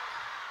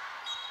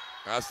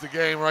 That's the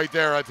game right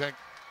there, I think.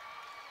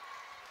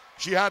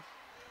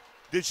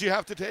 Did she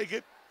have to take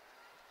it?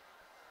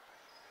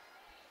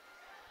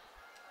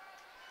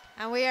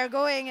 And we are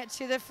going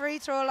to the free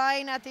throw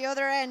line at the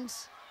other end.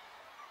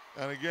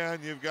 And again,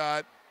 you've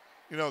got,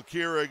 you know,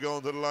 Kira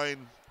going to the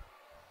line.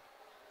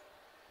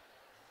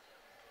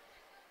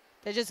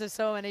 They just have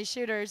so many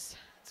shooters.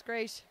 It's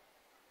great.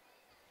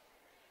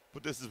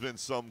 But this has been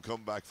some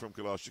comeback from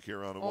Colaiste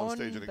Chiarain. At one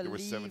stage, I think they were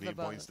 17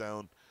 points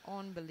down.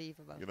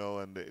 Unbelievable. You know,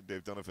 and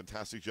they've done a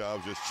fantastic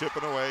job just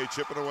chipping away.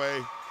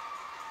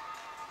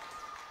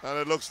 And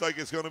it looks like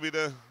it's going to be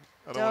the,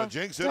 I don't want to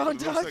jinx it, but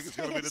it looks like it's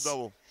going to be the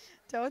double.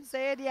 Don't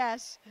say it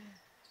yet.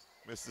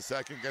 Missed the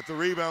second, get the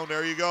rebound,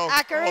 there you go.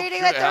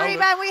 Akariti with the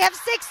rebound. We have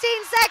 16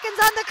 seconds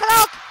on the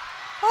clock.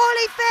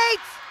 Holy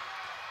faith.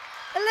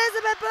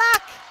 Elizabeth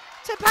Black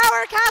to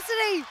Power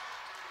Cassidy.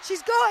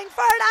 She's going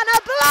for it, and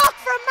a block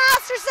from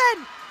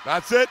Masterson.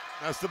 That's it.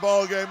 That's the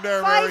ball game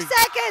there, 5 Mary.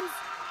 seconds.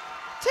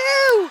 2,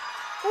 1.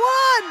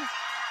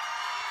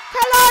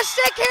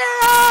 Colaiste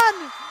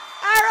Chiarain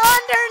are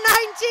under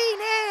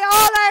 19A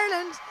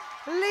All-Ireland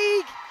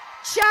League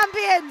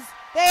champions.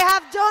 They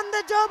have done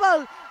the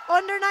double,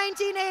 under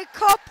 19A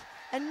Cup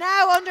and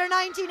now under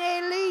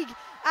 19A League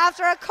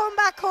after a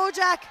comeback,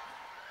 Kojak,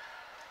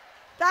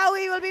 that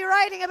we will be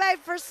writing about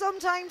for some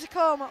time to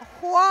come.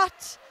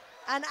 What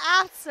an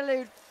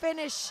absolute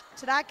finish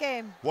to that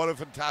game. What a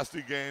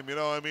fantastic game. You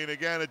know, I mean,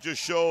 again, it just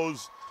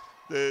shows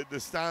the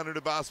standard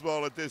of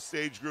basketball at this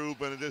age group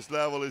and at this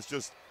level is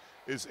just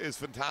is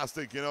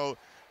fantastic. You know,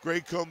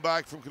 great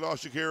comeback from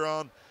Colaiste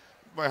Chiarain.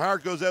 My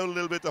heart goes out a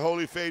little bit to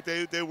Holy Faith.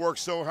 They worked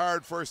so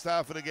hard first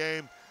half of the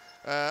game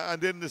and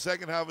did in the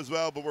second half as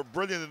well, but were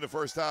brilliant in the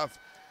first half.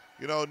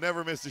 You know,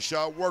 never missed a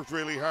shot, worked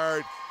really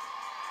hard.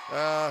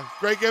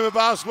 Great game of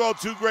basketball,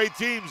 2 great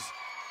teams.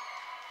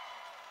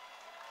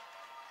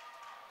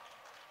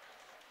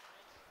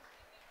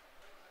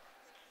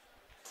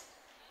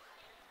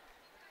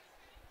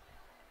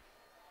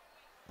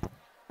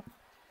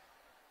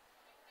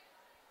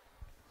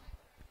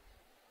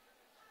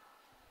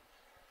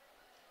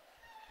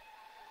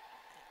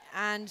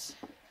 And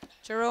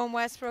Jerome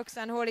Westbrooks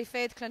and Holy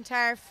Faith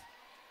Clontarf.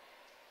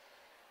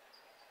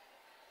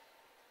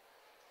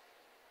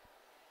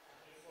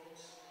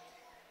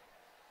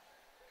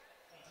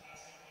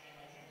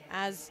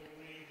 As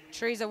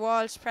Teresa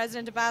Walsh,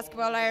 President of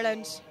Basketball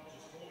Ireland,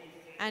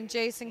 and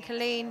Jason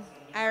Killeen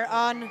are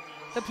on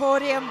the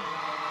podium.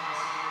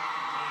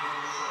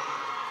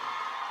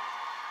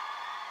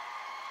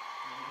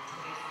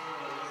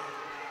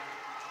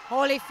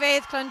 Holy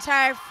Faith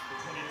Clontarf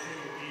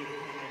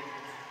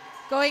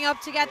going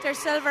up to get their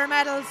silver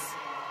medals.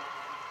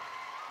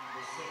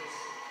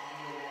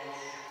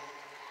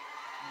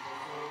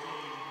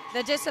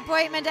 The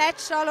disappointment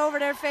etched all over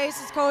their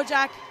faces,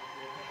 Kojak.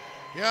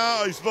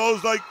 Yeah, I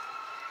suppose like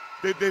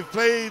they've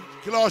played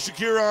Colaiste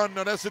Chiarain,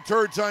 and that's the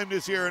 3rd time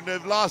this year, and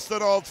they've lost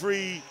at all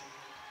three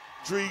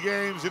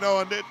games, you know,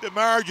 and the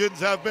margins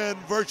have been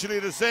virtually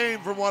the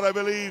same from what I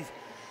believe,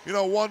 you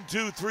know, 1,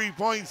 2, 3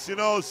 points, you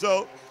know,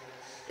 so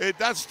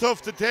that's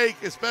tough to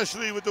take,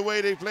 especially with the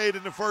way they played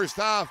in the first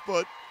half.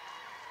 But,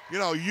 you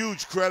know,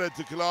 huge credit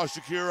to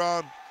Colaiste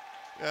Chiarain.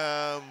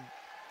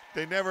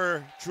 They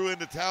never threw in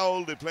the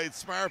towel. They played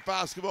smart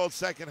basketball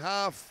second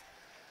half,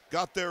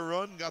 got their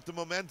run, got the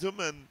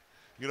momentum, and,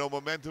 you know,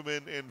 momentum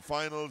in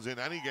finals in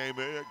any game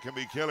can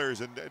be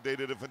killers, and they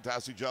did a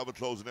fantastic job of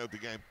closing out the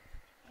game.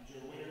 And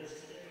your winners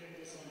today,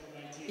 this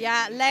under 19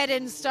 Yeah, led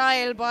in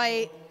style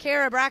by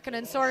Ciara Bracken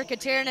and Sorcha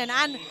Tiernan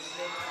and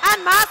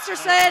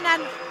Masterson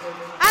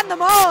and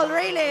them all,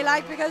 really,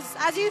 like, because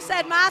as you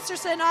said,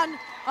 Masterson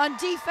on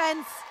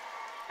defence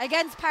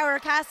against Power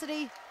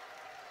Cassidy.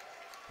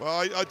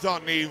 Well, I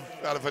thought Niamh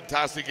had a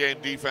fantastic game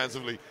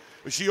defensively.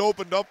 But she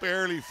opened up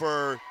early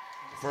for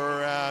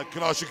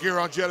Colaiste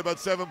Chiarain. She had about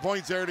 7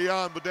 points early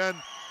on, but then,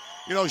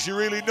 you know, she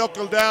really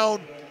knuckled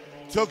down,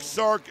 took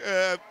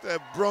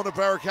Brona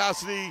Power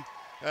Cassidy,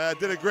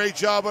 did a great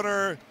job on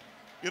her.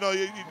 You know,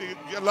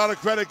 a lot of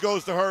credit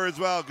goes to her as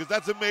well, because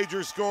that's a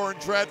major scoring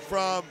threat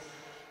from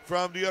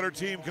the other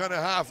team, kind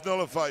of half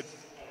nullified.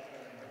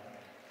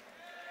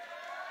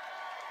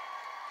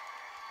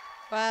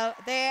 Well,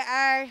 they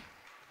are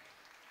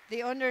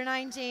the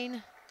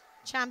under-19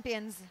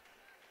 champions,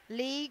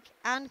 league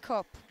and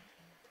cup.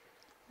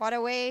 What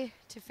a way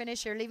to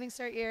finish your Leaving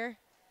Cert year.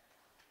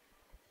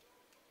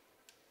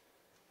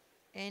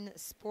 In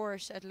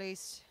sport, at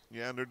least.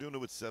 Yeah, and they're doing it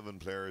with 7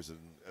 players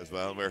as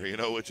well, Mary, you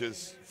know, which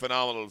is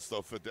phenomenal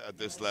stuff at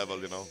this level,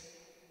 you know.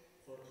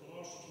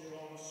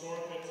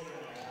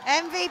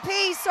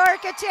 MVP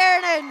Sorcha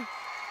Tiernan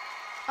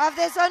of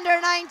this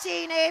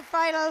under-19A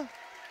final.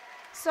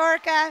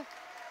 Sorcha,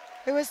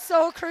 who was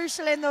so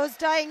crucial in those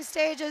dying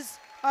stages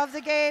of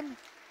the game,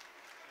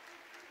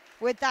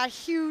 with that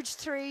huge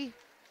 3,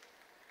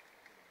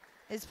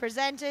 is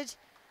presented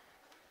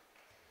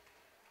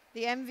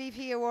the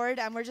MVP award,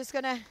 and we're just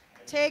going to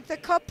take the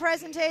cup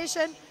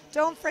presentation.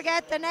 Don't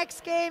forget the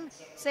next game,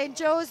 St.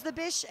 Joe's the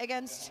Bish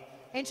against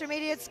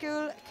Intermediate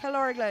School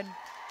Killorglin.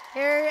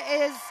 Here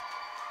is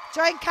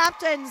joint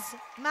captains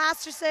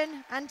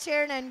Masterson and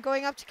Tiernan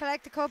going up to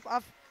collect the cup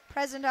of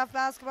President of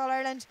Basketball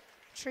Ireland,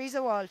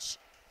 Teresa Walsh.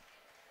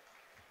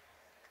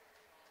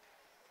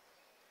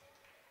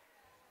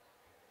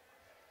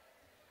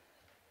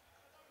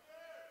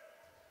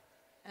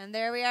 And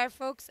there we are,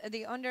 folks,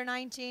 the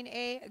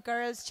under-19A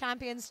Girls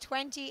Champions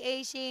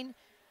 2018.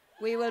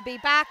 We will be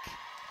back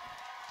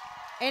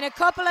in a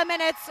couple of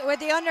minutes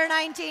with the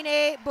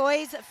under-19A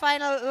Boys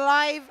final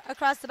live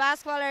across the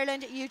Basketball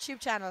Ireland YouTube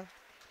channel.